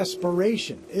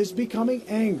 Desperation is becoming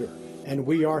anger, and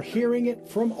we are hearing it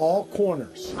from all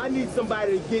corners. I need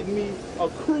somebody to get me a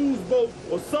cruise boat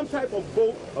or some type of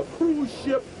boat, a cruise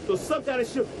ship, or some kind of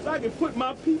ship, so I can put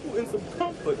my people in some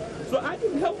comfort, so I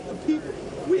can help the people.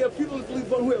 We have people in the police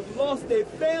who have lost their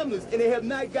families and they have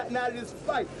not gotten out of this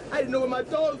fight. I didn't know where my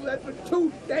daughters were at for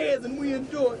 2 days and we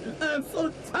endured. I'm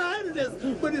so tired of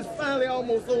this, but it's finally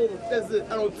almost over. That's it.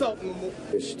 I don't talk no more.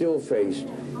 We're still faced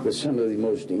with some of the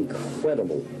most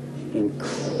incredible,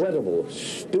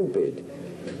 stupid,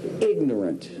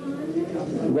 ignorant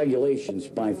regulations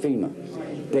by FEMA.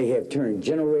 They have turned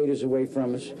generators away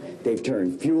from us. They've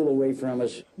turned fuel away from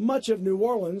us. Much of New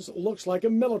Orleans looks like a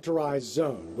militarized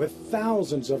zone, with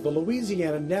thousands of the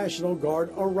Louisiana National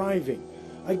Guard arriving.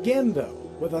 Again, though,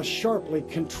 with a sharply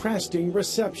contrasting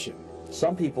reception.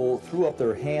 Some people threw up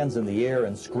their hands in the air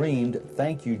and screamed,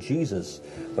 "Thank you, Jesus,"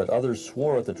 but others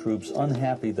swore at the troops,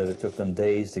 unhappy that it took them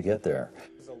days to get there.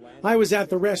 I was at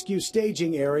the rescue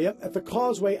staging area at the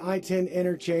Causeway I-10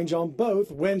 interchange on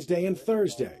both Wednesday and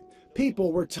Thursday.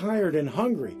 People were tired and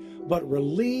hungry, but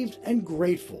relieved and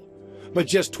grateful. But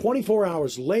just 24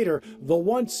 hours later, the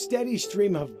once steady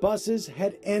stream of buses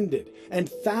had ended, and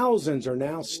thousands are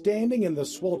now standing in the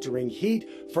sweltering heat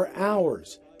for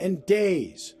hours and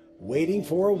days, waiting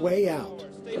for a way out.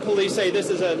 State police say this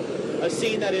is a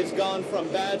scene that has gone from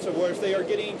bad to worse. They are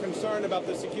getting concerned about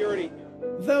the security.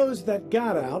 Those that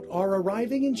got out are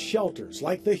arriving in shelters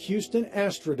like the Houston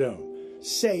Astrodome,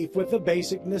 safe with the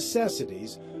basic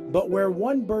necessities, but where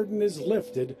one burden is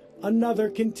lifted, another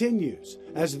continues,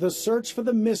 as the search for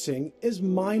the missing is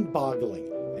mind-boggling,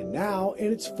 and now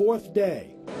in its 4th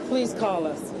day. Please call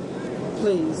us,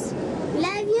 please.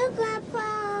 Love you,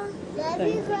 Grandpa.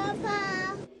 Love you,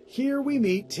 Grandpa. Here we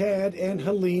meet Ted and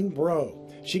Helene Bro.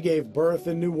 She gave birth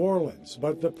in New Orleans,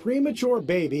 but the premature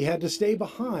baby had to stay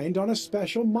behind on a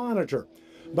special monitor.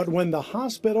 But when the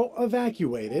hospital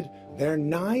evacuated, their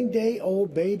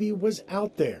 9-day-old baby was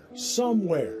out there,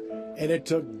 somewhere, and it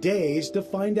took days to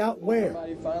find out where.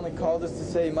 Somebody finally called us to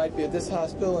say he might be at this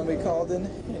hospital, and we called in,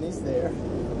 and he's there.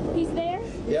 He's there?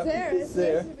 Yep, he's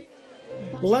there.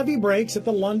 Levee breaks at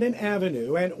the London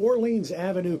Avenue and Orleans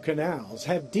Avenue canals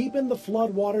have deepened the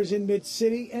floodwaters in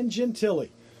Mid-City and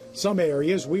Gentilly, some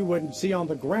areas we wouldn't see on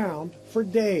the ground for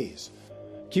days.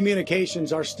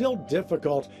 Communications are still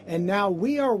difficult, and now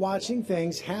we are watching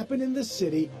things happen in the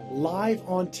city live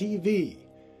on TV.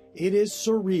 It is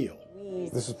surreal.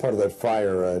 This is part of that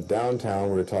fire downtown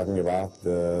we were talking about,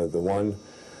 the one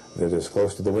that is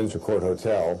close to the Windsor Court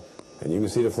Hotel. And you can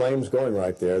see the flames going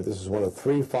right there. This is one of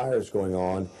 3 fires going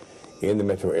on in the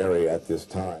metro area at this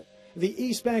time. The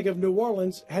East Bank of New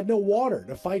Orleans had no water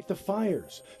to fight the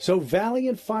fires, so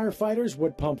valiant firefighters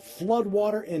would pump flood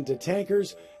water into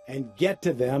tankers and get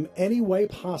to them any way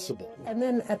possible. And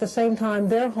then at the same time,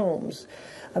 their homes,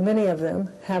 many of them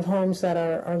have homes that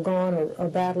are gone or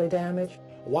badly damaged.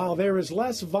 While there is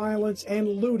less violence and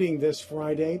looting this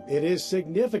Friday, it is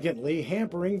significantly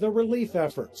hampering the relief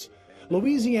efforts.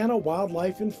 Louisiana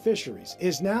Wildlife and Fisheries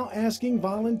is now asking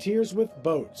volunteers with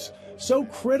boats, so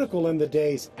critical in the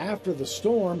days after the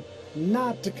storm,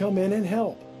 not to come in and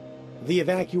help. The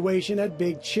evacuation at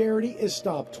Big Charity is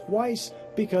stopped twice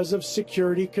because of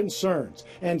security concerns,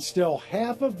 and still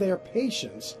half of their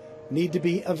patients need to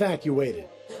be evacuated.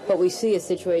 But we see a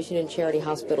situation in Charity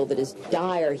Hospital that is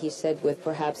dire, he said, with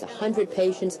perhaps 100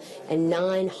 patients and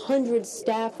 900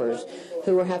 staffers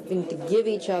who are having to give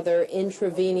each other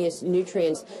intravenous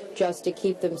nutrients just to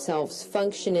keep themselves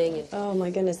functioning. Oh my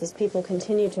goodness, as people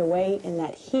continue to wait in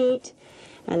that heat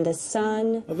and the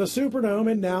sun. The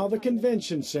Superdome and now the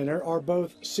Convention Center are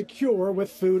both secure with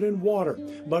food and water.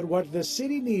 But what the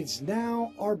city needs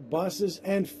now are buses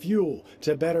and fuel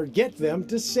to better get them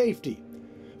to safety.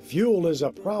 Fuel is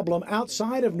a problem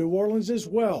outside of New Orleans as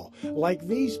well, like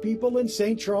these people in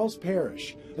St. Charles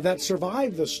Parish that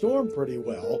survived the storm pretty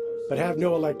well, but have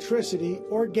no electricity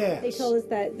or gas. They told us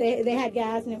that they had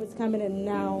gas and it was coming, and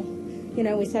now, you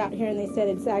know, we sat out here and they said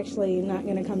it's actually not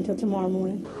going to come till tomorrow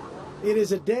morning. It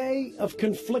is a day of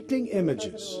conflicting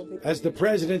images as the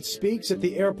president speaks at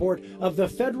the airport of the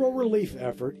federal relief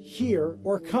effort here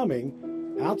or coming.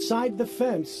 Outside the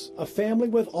fence, a family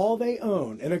with all they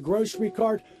own in a grocery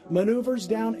cart maneuvers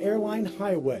down Airline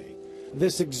Highway.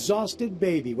 This exhausted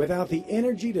baby without the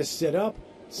energy to sit up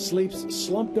sleeps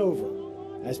slumped over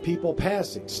as people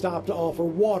passing stop to offer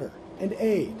water and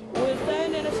aid. We're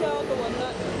staying in a shelter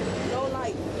with no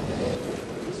light.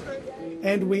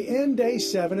 And we end day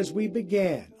 7 as we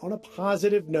began on a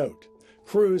positive note.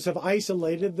 Crews have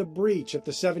isolated the breach at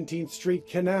the 17th Street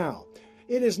Canal.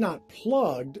 It is not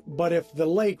plugged, but if the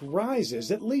lake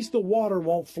rises, at least the water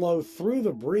won't flow through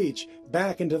the breach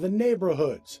back into the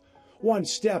neighborhoods. One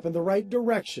step in the right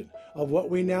direction of what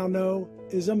we now know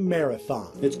is a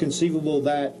marathon. It's conceivable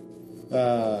that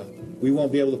we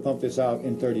won't be able to pump this out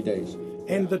in 30 days.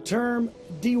 And the term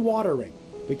dewatering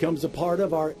becomes a part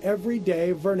of our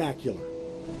everyday vernacular.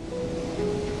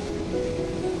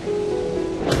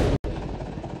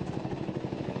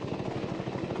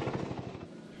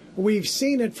 We've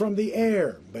seen it from the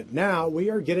air, but now we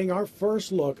are getting our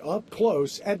first look up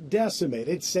close at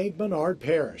decimated St. Bernard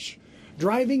Parish.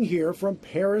 Driving here from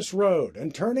Paris Road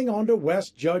and turning onto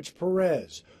West Judge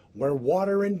Perez, where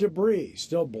water and debris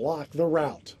still block the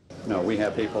route. No, we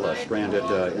have people stranded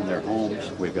in their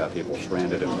homes. We've got people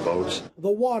stranded in boats. The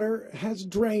water has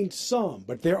drained some,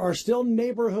 but there are still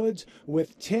neighborhoods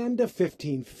with 10 to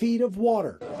 15 feet of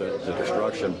water. The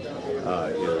destruction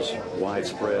is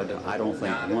widespread. I don't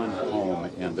think one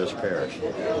home in this parish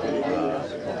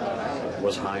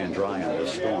was high and dry in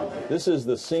this storm. This is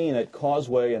the scene at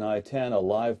Causeway and I-10, a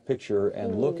live picture,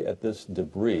 and look at this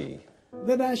debris.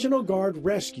 The National Guard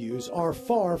rescues are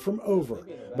far from over,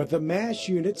 but the MASH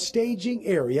unit staging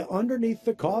area underneath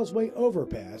the Causeway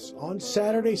overpass on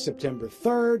Saturday, September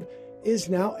 3rd is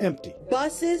now empty.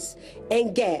 Buses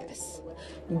and gas.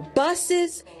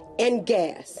 Buses and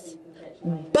gas.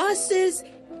 Buses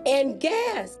and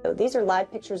gas. These are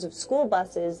live pictures of school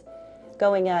buses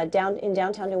going down in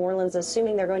downtown New Orleans,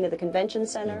 assuming they're going to the convention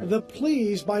center. The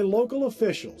pleas by local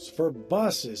officials for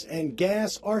buses and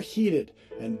gas are heated,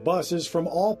 and buses from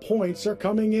all points are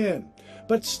coming in.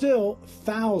 But still,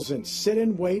 thousands sit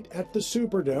and wait at the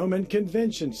Superdome and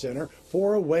Convention Center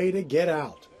for a way to get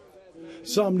out.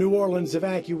 Some New Orleans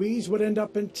evacuees would end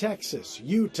up in Texas,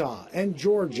 Utah, and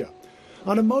Georgia.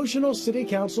 An emotional City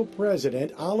Council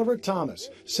President, Oliver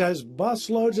Thomas, says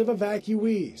busloads of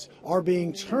evacuees are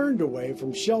being turned away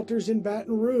from shelters in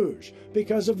Baton Rouge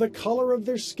because of the color of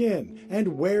their skin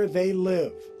and where they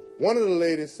live. One of the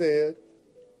ladies said,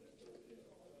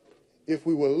 if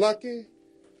we were lucky,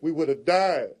 we would have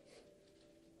died.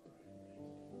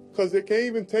 Because they can't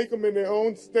even take them in their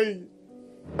own state.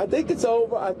 I think it's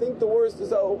over. I think the worst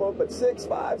is over, but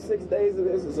 5, 6 days of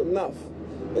this is enough.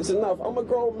 It's enough. I'm a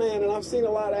grown man, and I've seen a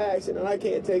lot of action, and I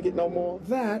can't take it no more.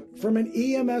 That from an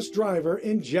EMS driver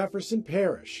in Jefferson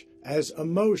Parish, as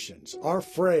emotions are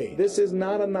frayed. This is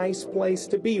not a nice place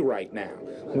to be right now.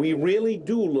 We really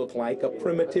do look like a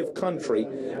primitive country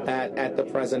at the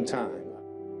present time.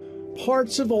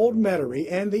 Parts of Old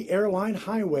Metairie and the Airline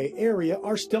Highway area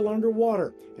are still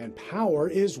underwater, and power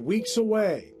is weeks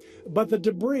away. But the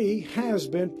debris has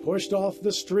been pushed off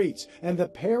the streets, and the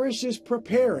parish is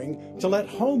preparing to let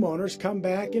homeowners come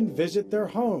back and visit their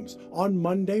homes on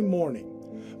Monday morning.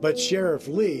 But Sheriff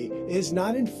Lee is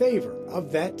not in favor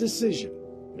of that decision.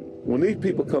 When these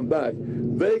people come back,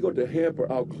 they're going to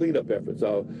hamper our cleanup efforts.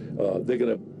 They're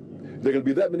going to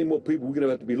be that many more people we're going to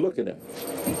have to be looking at.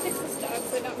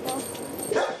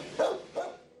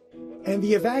 And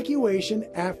the evacuation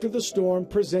after the storm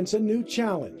presents a new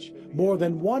challenge. More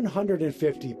than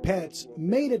 150 pets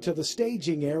made it to the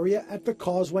staging area at the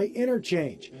Causeway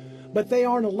interchange, but they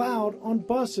aren't allowed on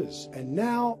buses, and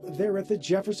now they're at the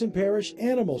Jefferson Parish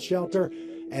Animal Shelter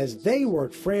as they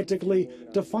work frantically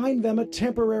to find them a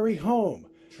temporary home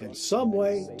and some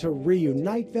way to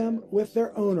reunite them with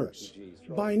their owners.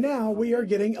 By now, we are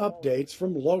getting updates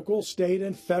from local, state,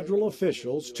 and federal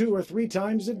officials 2 or 3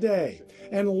 times a day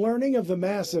and learning of the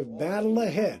massive battle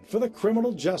ahead for the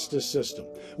criminal justice system,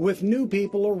 with new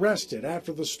people arrested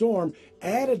after the storm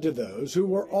added to those who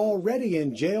were already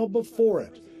in jail before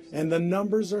it. And the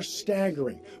numbers are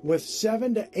staggering, with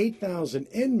 7,000 to 8,000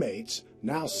 inmates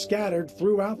now scattered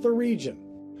throughout the region.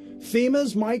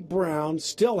 FEMA's Mike Brown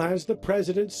still has the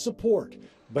president's support,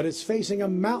 but it's facing a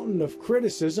mountain of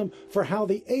criticism for how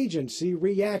the agency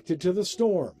reacted to the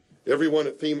storm. Everyone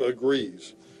at FEMA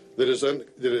agrees that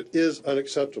it is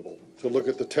unacceptable to look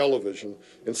at the television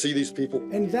and see these people.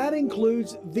 And that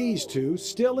includes these two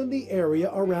still in the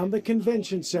area around the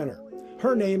convention center.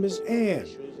 Her name is Ann.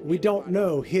 We don't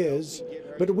know his,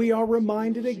 but we are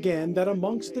reminded again that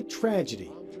amongst the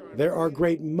tragedy, there are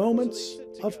great moments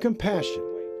of compassion.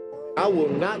 I will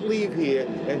not leave here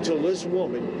until this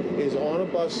woman is on a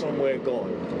bus somewhere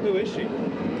going. Who is she?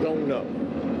 Don't know.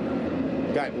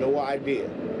 Got no idea,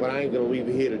 but I ain't gonna leave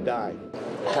her here to die.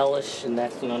 Hellish, and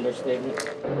that's an understatement.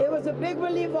 It was a big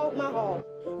relief off my heart.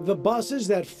 The buses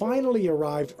that finally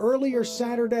arrived earlier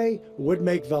Saturday would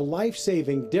make the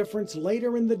life-saving difference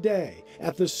later in the day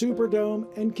at the Superdome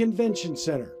and Convention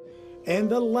Center. And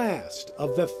the last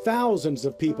of the thousands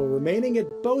of people remaining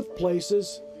at both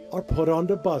places are put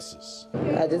onto buses.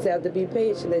 I just have to be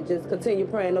patient and just continue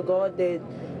praying to God that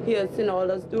He'll send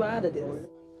all us through out of this.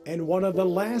 And one of the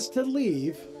last to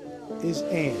leave is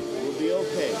Ann. We'll be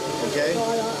okay, okay?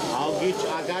 I'll get you,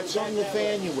 I got something to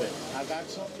fan you with. I got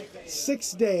something.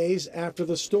 6 days after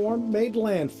the storm made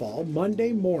landfall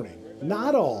Monday morning,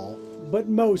 not all, but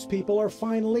most people are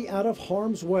finally out of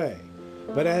harm's way.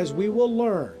 But as we will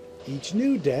learn, each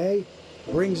new day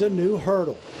brings a new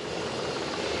hurdle.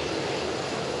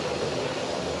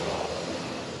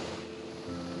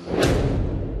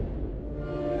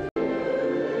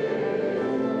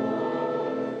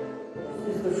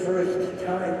 This is the first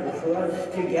time for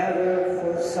us to gather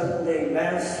for Sunday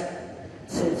Mass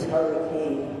since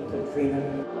Hurricane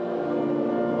Katrina.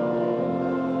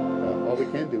 All we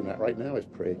can do right now is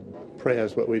pray. Prayer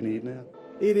is what we need now.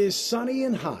 It is sunny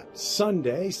and hot,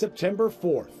 Sunday, September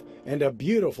 4th, and a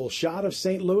beautiful shot of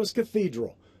St. Louis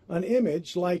Cathedral, an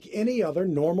image like any other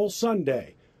normal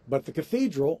Sunday. But the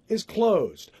cathedral is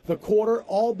closed, the quarter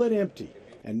all but empty,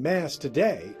 and Mass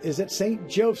today is at St.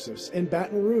 Joseph's in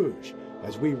Baton Rouge,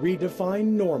 as we redefine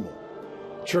normal.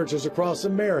 Churches across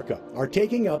America are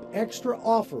taking up extra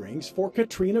offerings for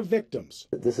Katrina victims.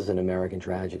 This is an American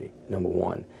tragedy, number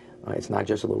one. It's not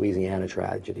just a Louisiana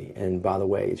tragedy, and by the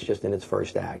way, it's just in its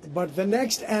first act. But the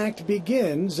next act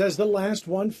begins as the last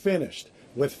one finished,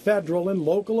 with federal and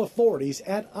local authorities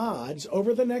at odds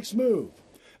over the next move.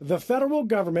 The federal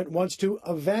government wants to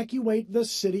evacuate the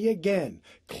city again,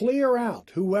 clear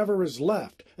out whoever is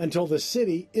left until the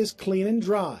city is clean and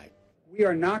dry. We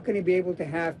are not going to be able to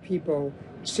have people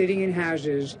sitting in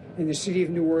houses in the city of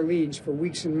New Orleans for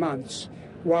weeks and months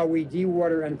while we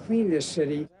dewater and clean this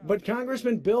city. But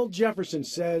Congressman Bill Jefferson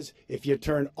says if you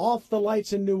turn off the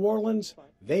lights in New Orleans,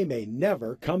 they may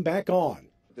never come back on.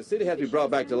 The city has to be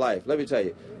brought back to life. Let me tell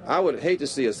you, I would hate to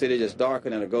see a city just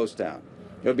darkened and a ghost town.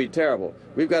 It would be terrible.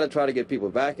 We've got to try to get people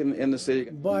back in the city.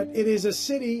 But it is a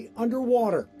city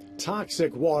underwater.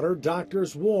 Toxic water,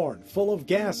 doctors warn, full of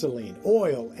gasoline,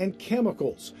 oil, and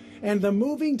chemicals. And the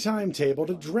moving timetable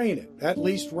to drain it, at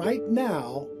least right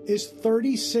now, is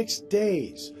 36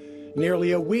 days.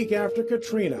 Nearly a week after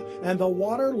Katrina, and the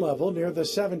water level near the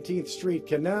 17th Street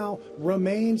Canal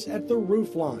remains at the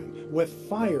roofline, with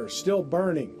fires still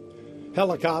burning.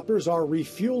 Helicopters are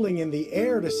refueling in the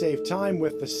air to save time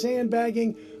with the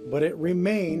sandbagging, but it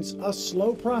remains a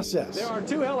slow process. There are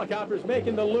 2 helicopters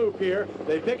making the loop here.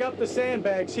 They pick up the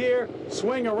sandbags here,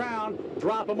 swing around,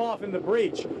 drop them off in the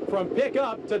breach. From pick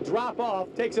up to drop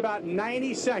off takes about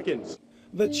 90 seconds.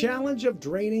 The challenge of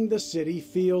draining the city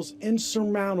feels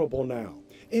insurmountable now.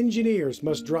 Engineers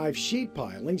must drive sheet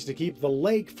pilings to keep the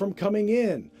lake from coming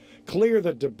in, clear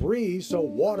the debris so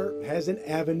water has an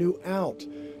avenue out,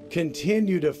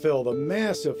 continue to fill the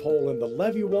massive hole in the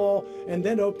levee wall, and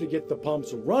then hope to get the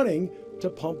pumps running to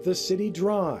pump the city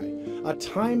dry. A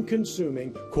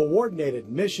time-consuming, coordinated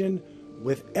mission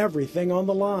with everything on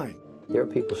the line. There are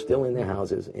people still in their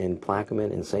houses in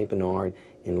Plaquemine, in St. Bernard,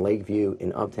 in Lakeview,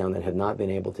 in Uptown that have not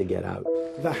been able to get out.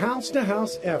 The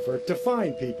house-to-house effort to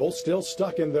find people still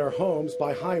stuck in their homes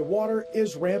by high water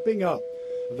is ramping up.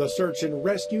 The search and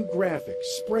rescue graphics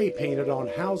spray-painted on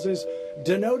houses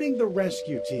denoting the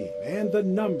rescue team and the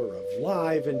number of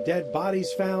live and dead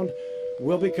bodies found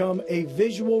will become a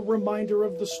visual reminder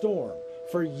of the storm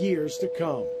for years to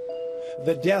come.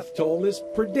 The death toll is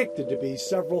predicted to be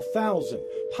several thousand,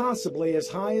 possibly as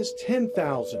high as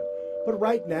 10,000. But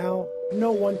right now,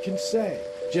 no one can say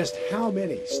just how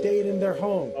many stayed in their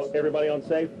homes. Everybody on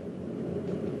safe?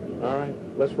 All right,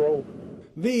 let's roll.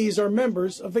 These are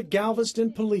members of the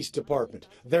Galveston Police Department,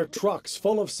 their trucks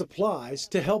full of supplies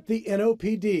to help the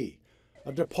NOPD,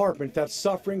 a department that's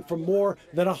suffering from more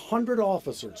than 100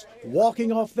 officers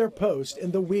walking off their post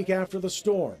in the week after the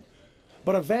storm.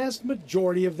 But a vast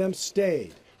majority of them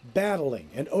stayed, battling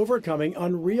and overcoming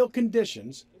unreal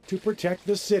conditions to protect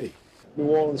the city. New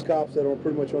Orleans cops that are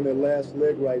pretty much on their last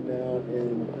leg right now,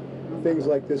 and things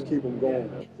like this keep them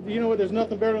going. You know what, there's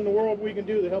nothing better in the world we can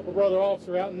do to help a brother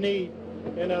officer out in need.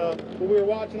 And what we were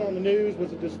watching on the news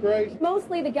was a disgrace.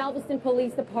 Mostly the Galveston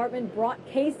Police Department brought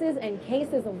cases and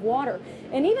cases of water.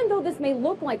 And even though this may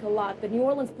look like a lot, the New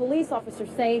Orleans police officers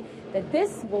say that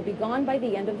this will be gone by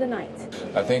the end of the night.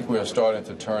 I think we are starting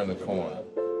to turn the corner.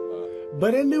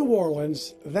 But in New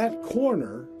Orleans, that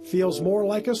corner feels more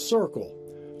like a circle.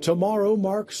 Tomorrow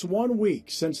marks 1 week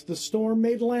since the storm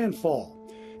made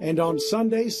landfall. And on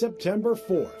Sunday, September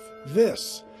 4th,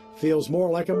 this feels more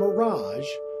like a mirage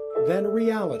than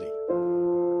reality.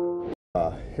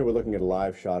 Here we're looking at a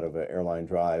live shot of an airline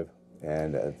drive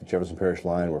and at the Jefferson Parish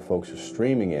line where folks are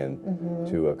streaming in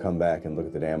to come back and look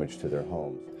at the damage to their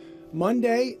homes.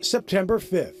 Monday, September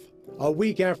 5th, a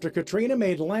week after Katrina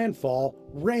made landfall,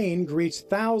 rain greets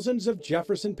thousands of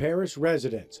Jefferson Parish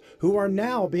residents who are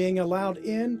now being allowed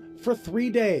in for 3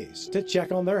 days to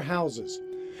check on their houses.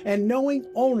 And knowing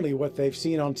only what they've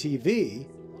seen on TV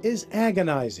is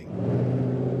agonizing.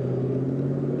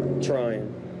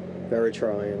 Trying, very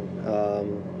trying.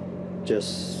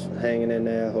 Just hanging in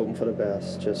there, hoping for the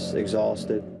best, just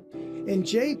exhausted. In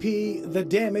JP, the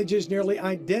damage is nearly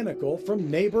identical from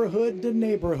neighborhood to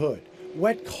neighborhood.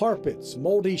 Wet carpets,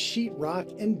 moldy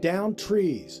sheetrock, and downed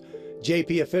trees.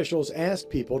 JP officials ask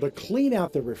people to clean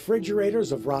out the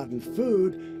refrigerators of rotten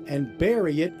food and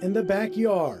bury it in the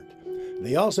backyard.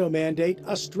 They also mandate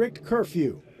a strict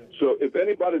curfew. So if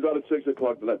anybody's out at 6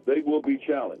 o'clock tonight, they will be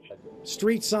challenged.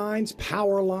 Street signs,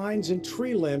 power lines, and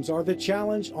tree limbs are the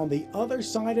challenge on the other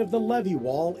side of the levee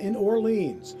wall in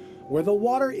Orleans, where the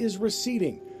water is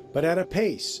receding, but at a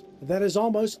pace that is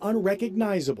almost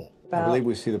unrecognizable. I believe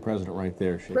we see the president right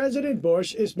there. President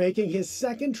Bush is making his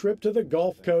second trip to the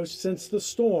Gulf Coast since the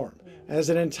storm, as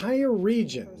an entire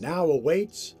region now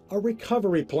awaits a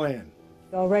recovery plan.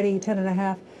 Already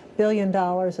 $10.5 billion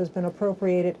has been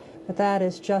appropriated, but that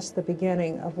is just the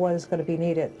beginning of what is going to be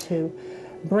needed to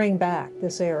bring back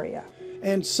this area.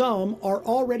 And some are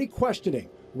already questioning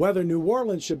whether New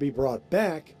Orleans should be brought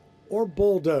back or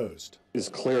bulldozed. It's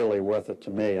clearly worth it to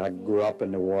me. I grew up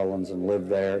in New Orleans and live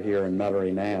there, here in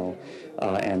Metairie now,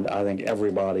 and I think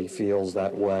everybody feels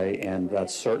that way, and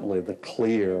that's certainly the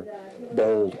clear,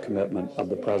 bold commitment of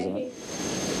the president.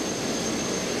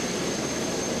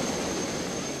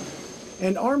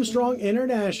 And Armstrong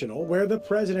International, where the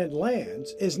president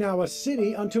lands, is now a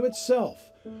city unto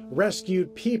itself.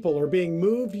 Rescued people are being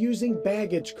moved using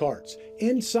baggage carts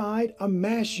inside a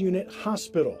MASH unit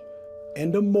hospital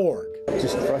and a morgue.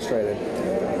 Just frustrated,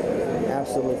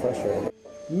 absolutely frustrated.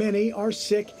 Many are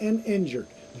sick and injured.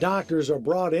 Doctors are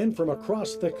brought in from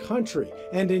across the country,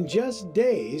 and in just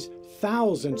days,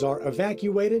 thousands are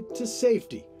evacuated to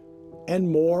safety, and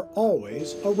more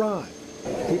always arrive.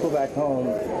 People back home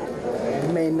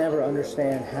may never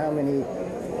understand how many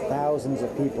thousands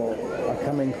of people are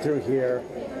coming through here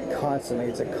constantly.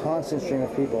 It's a constant stream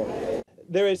of people.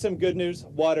 There is some good news.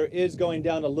 Water is going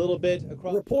down a little bit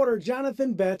across. Reporter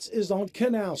Jonathan Betts is on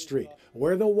Canal Street,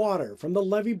 where the water from the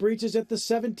levee breaches at the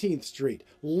 17th Street,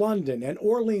 London, and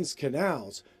Orleans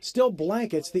canals still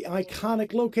blankets the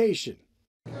iconic location.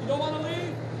 You don't want to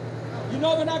leave? You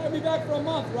know they're not going to be back for a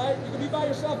month, right? You can be by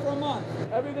yourself for a month.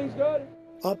 Everything's good?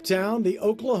 Uptown, the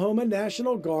Oklahoma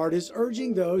National Guard is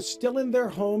urging those still in their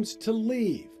homes to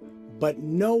leave. But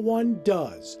no one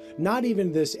does. Not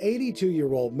even this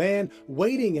 82-year-old man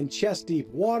waiting in chest-deep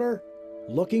water,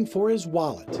 looking for his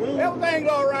wallet. Everything's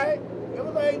all right.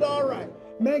 Everything's all right.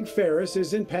 Meg Ferris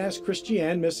is in Pass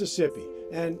Christian, Mississippi,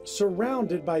 and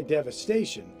surrounded by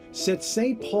devastation sits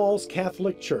St. Paul's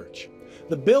Catholic Church.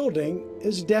 The building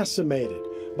is decimated,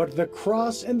 but the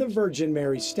cross and the Virgin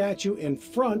Mary statue in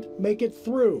front make it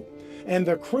through, and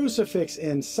the crucifix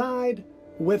inside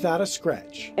without a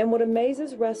scratch. And what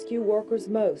amazes rescue workers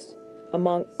most,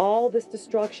 among all this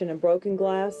destruction and broken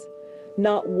glass,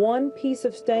 not one piece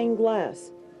of stained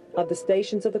glass of the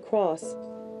Stations of the Cross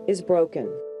is broken.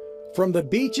 From the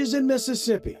beaches in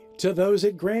Mississippi to those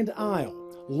at Grand Isle,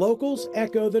 locals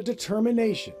echo the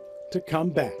determination to come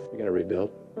back. You're going to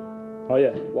rebuild? Oh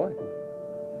yeah. Why?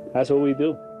 That's what we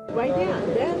do. Right there,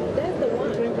 that's the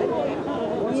one.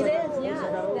 It is, yeah.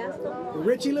 That's the one.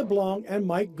 Richie LeBlanc and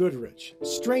Mike Goodrich,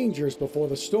 strangers before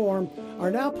the storm,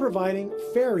 are now providing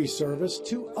ferry service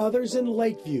to others in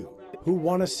Lakeview who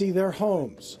want to see their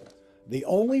homes. The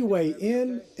only way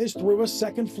in is through a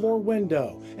second-floor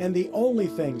window, and the only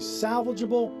things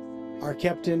salvageable are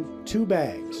kept in 2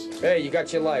 bags. Hey, you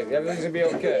got your life. Everything's gonna be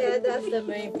okay. Yeah, that's the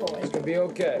main point. It's gonna be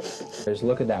okay.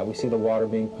 Look at that. We see the water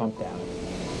being pumped out.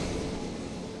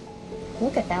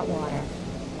 Look at that water.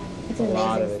 It's an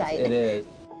amazing sight. It is.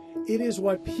 It is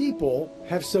what people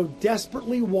have so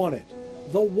desperately wanted.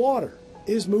 The water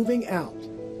is moving out.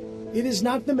 It is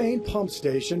not the main pump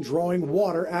station drawing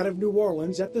water out of New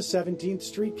Orleans at the 17th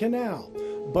Street Canal,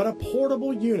 but a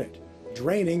portable unit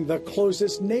draining the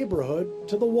closest neighborhood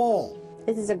to the wall.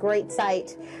 This is a great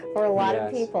sight for a lot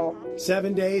of people.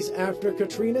 7 days after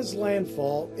Katrina's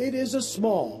landfall, it is a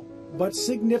small but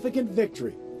significant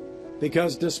victory,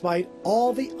 because despite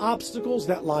all the obstacles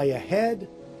that lie ahead,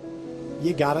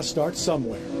 you gotta start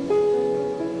somewhere.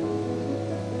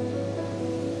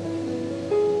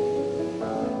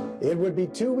 It would be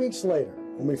 2 weeks later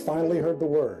when we finally heard the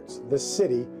words, "The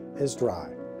city is dry."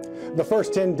 The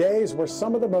first 10 days were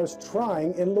some of the most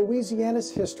trying in Louisiana's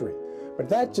history, but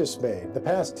that just made the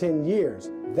past 10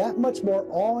 years that much more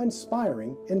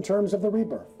awe-inspiring in terms of the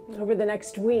rebirth. Over the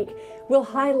next week, we'll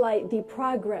highlight the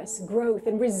progress, growth,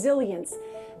 and resilience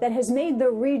that has made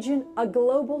the region a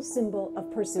global symbol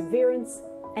of perseverance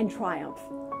and triumph.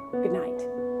 Good night.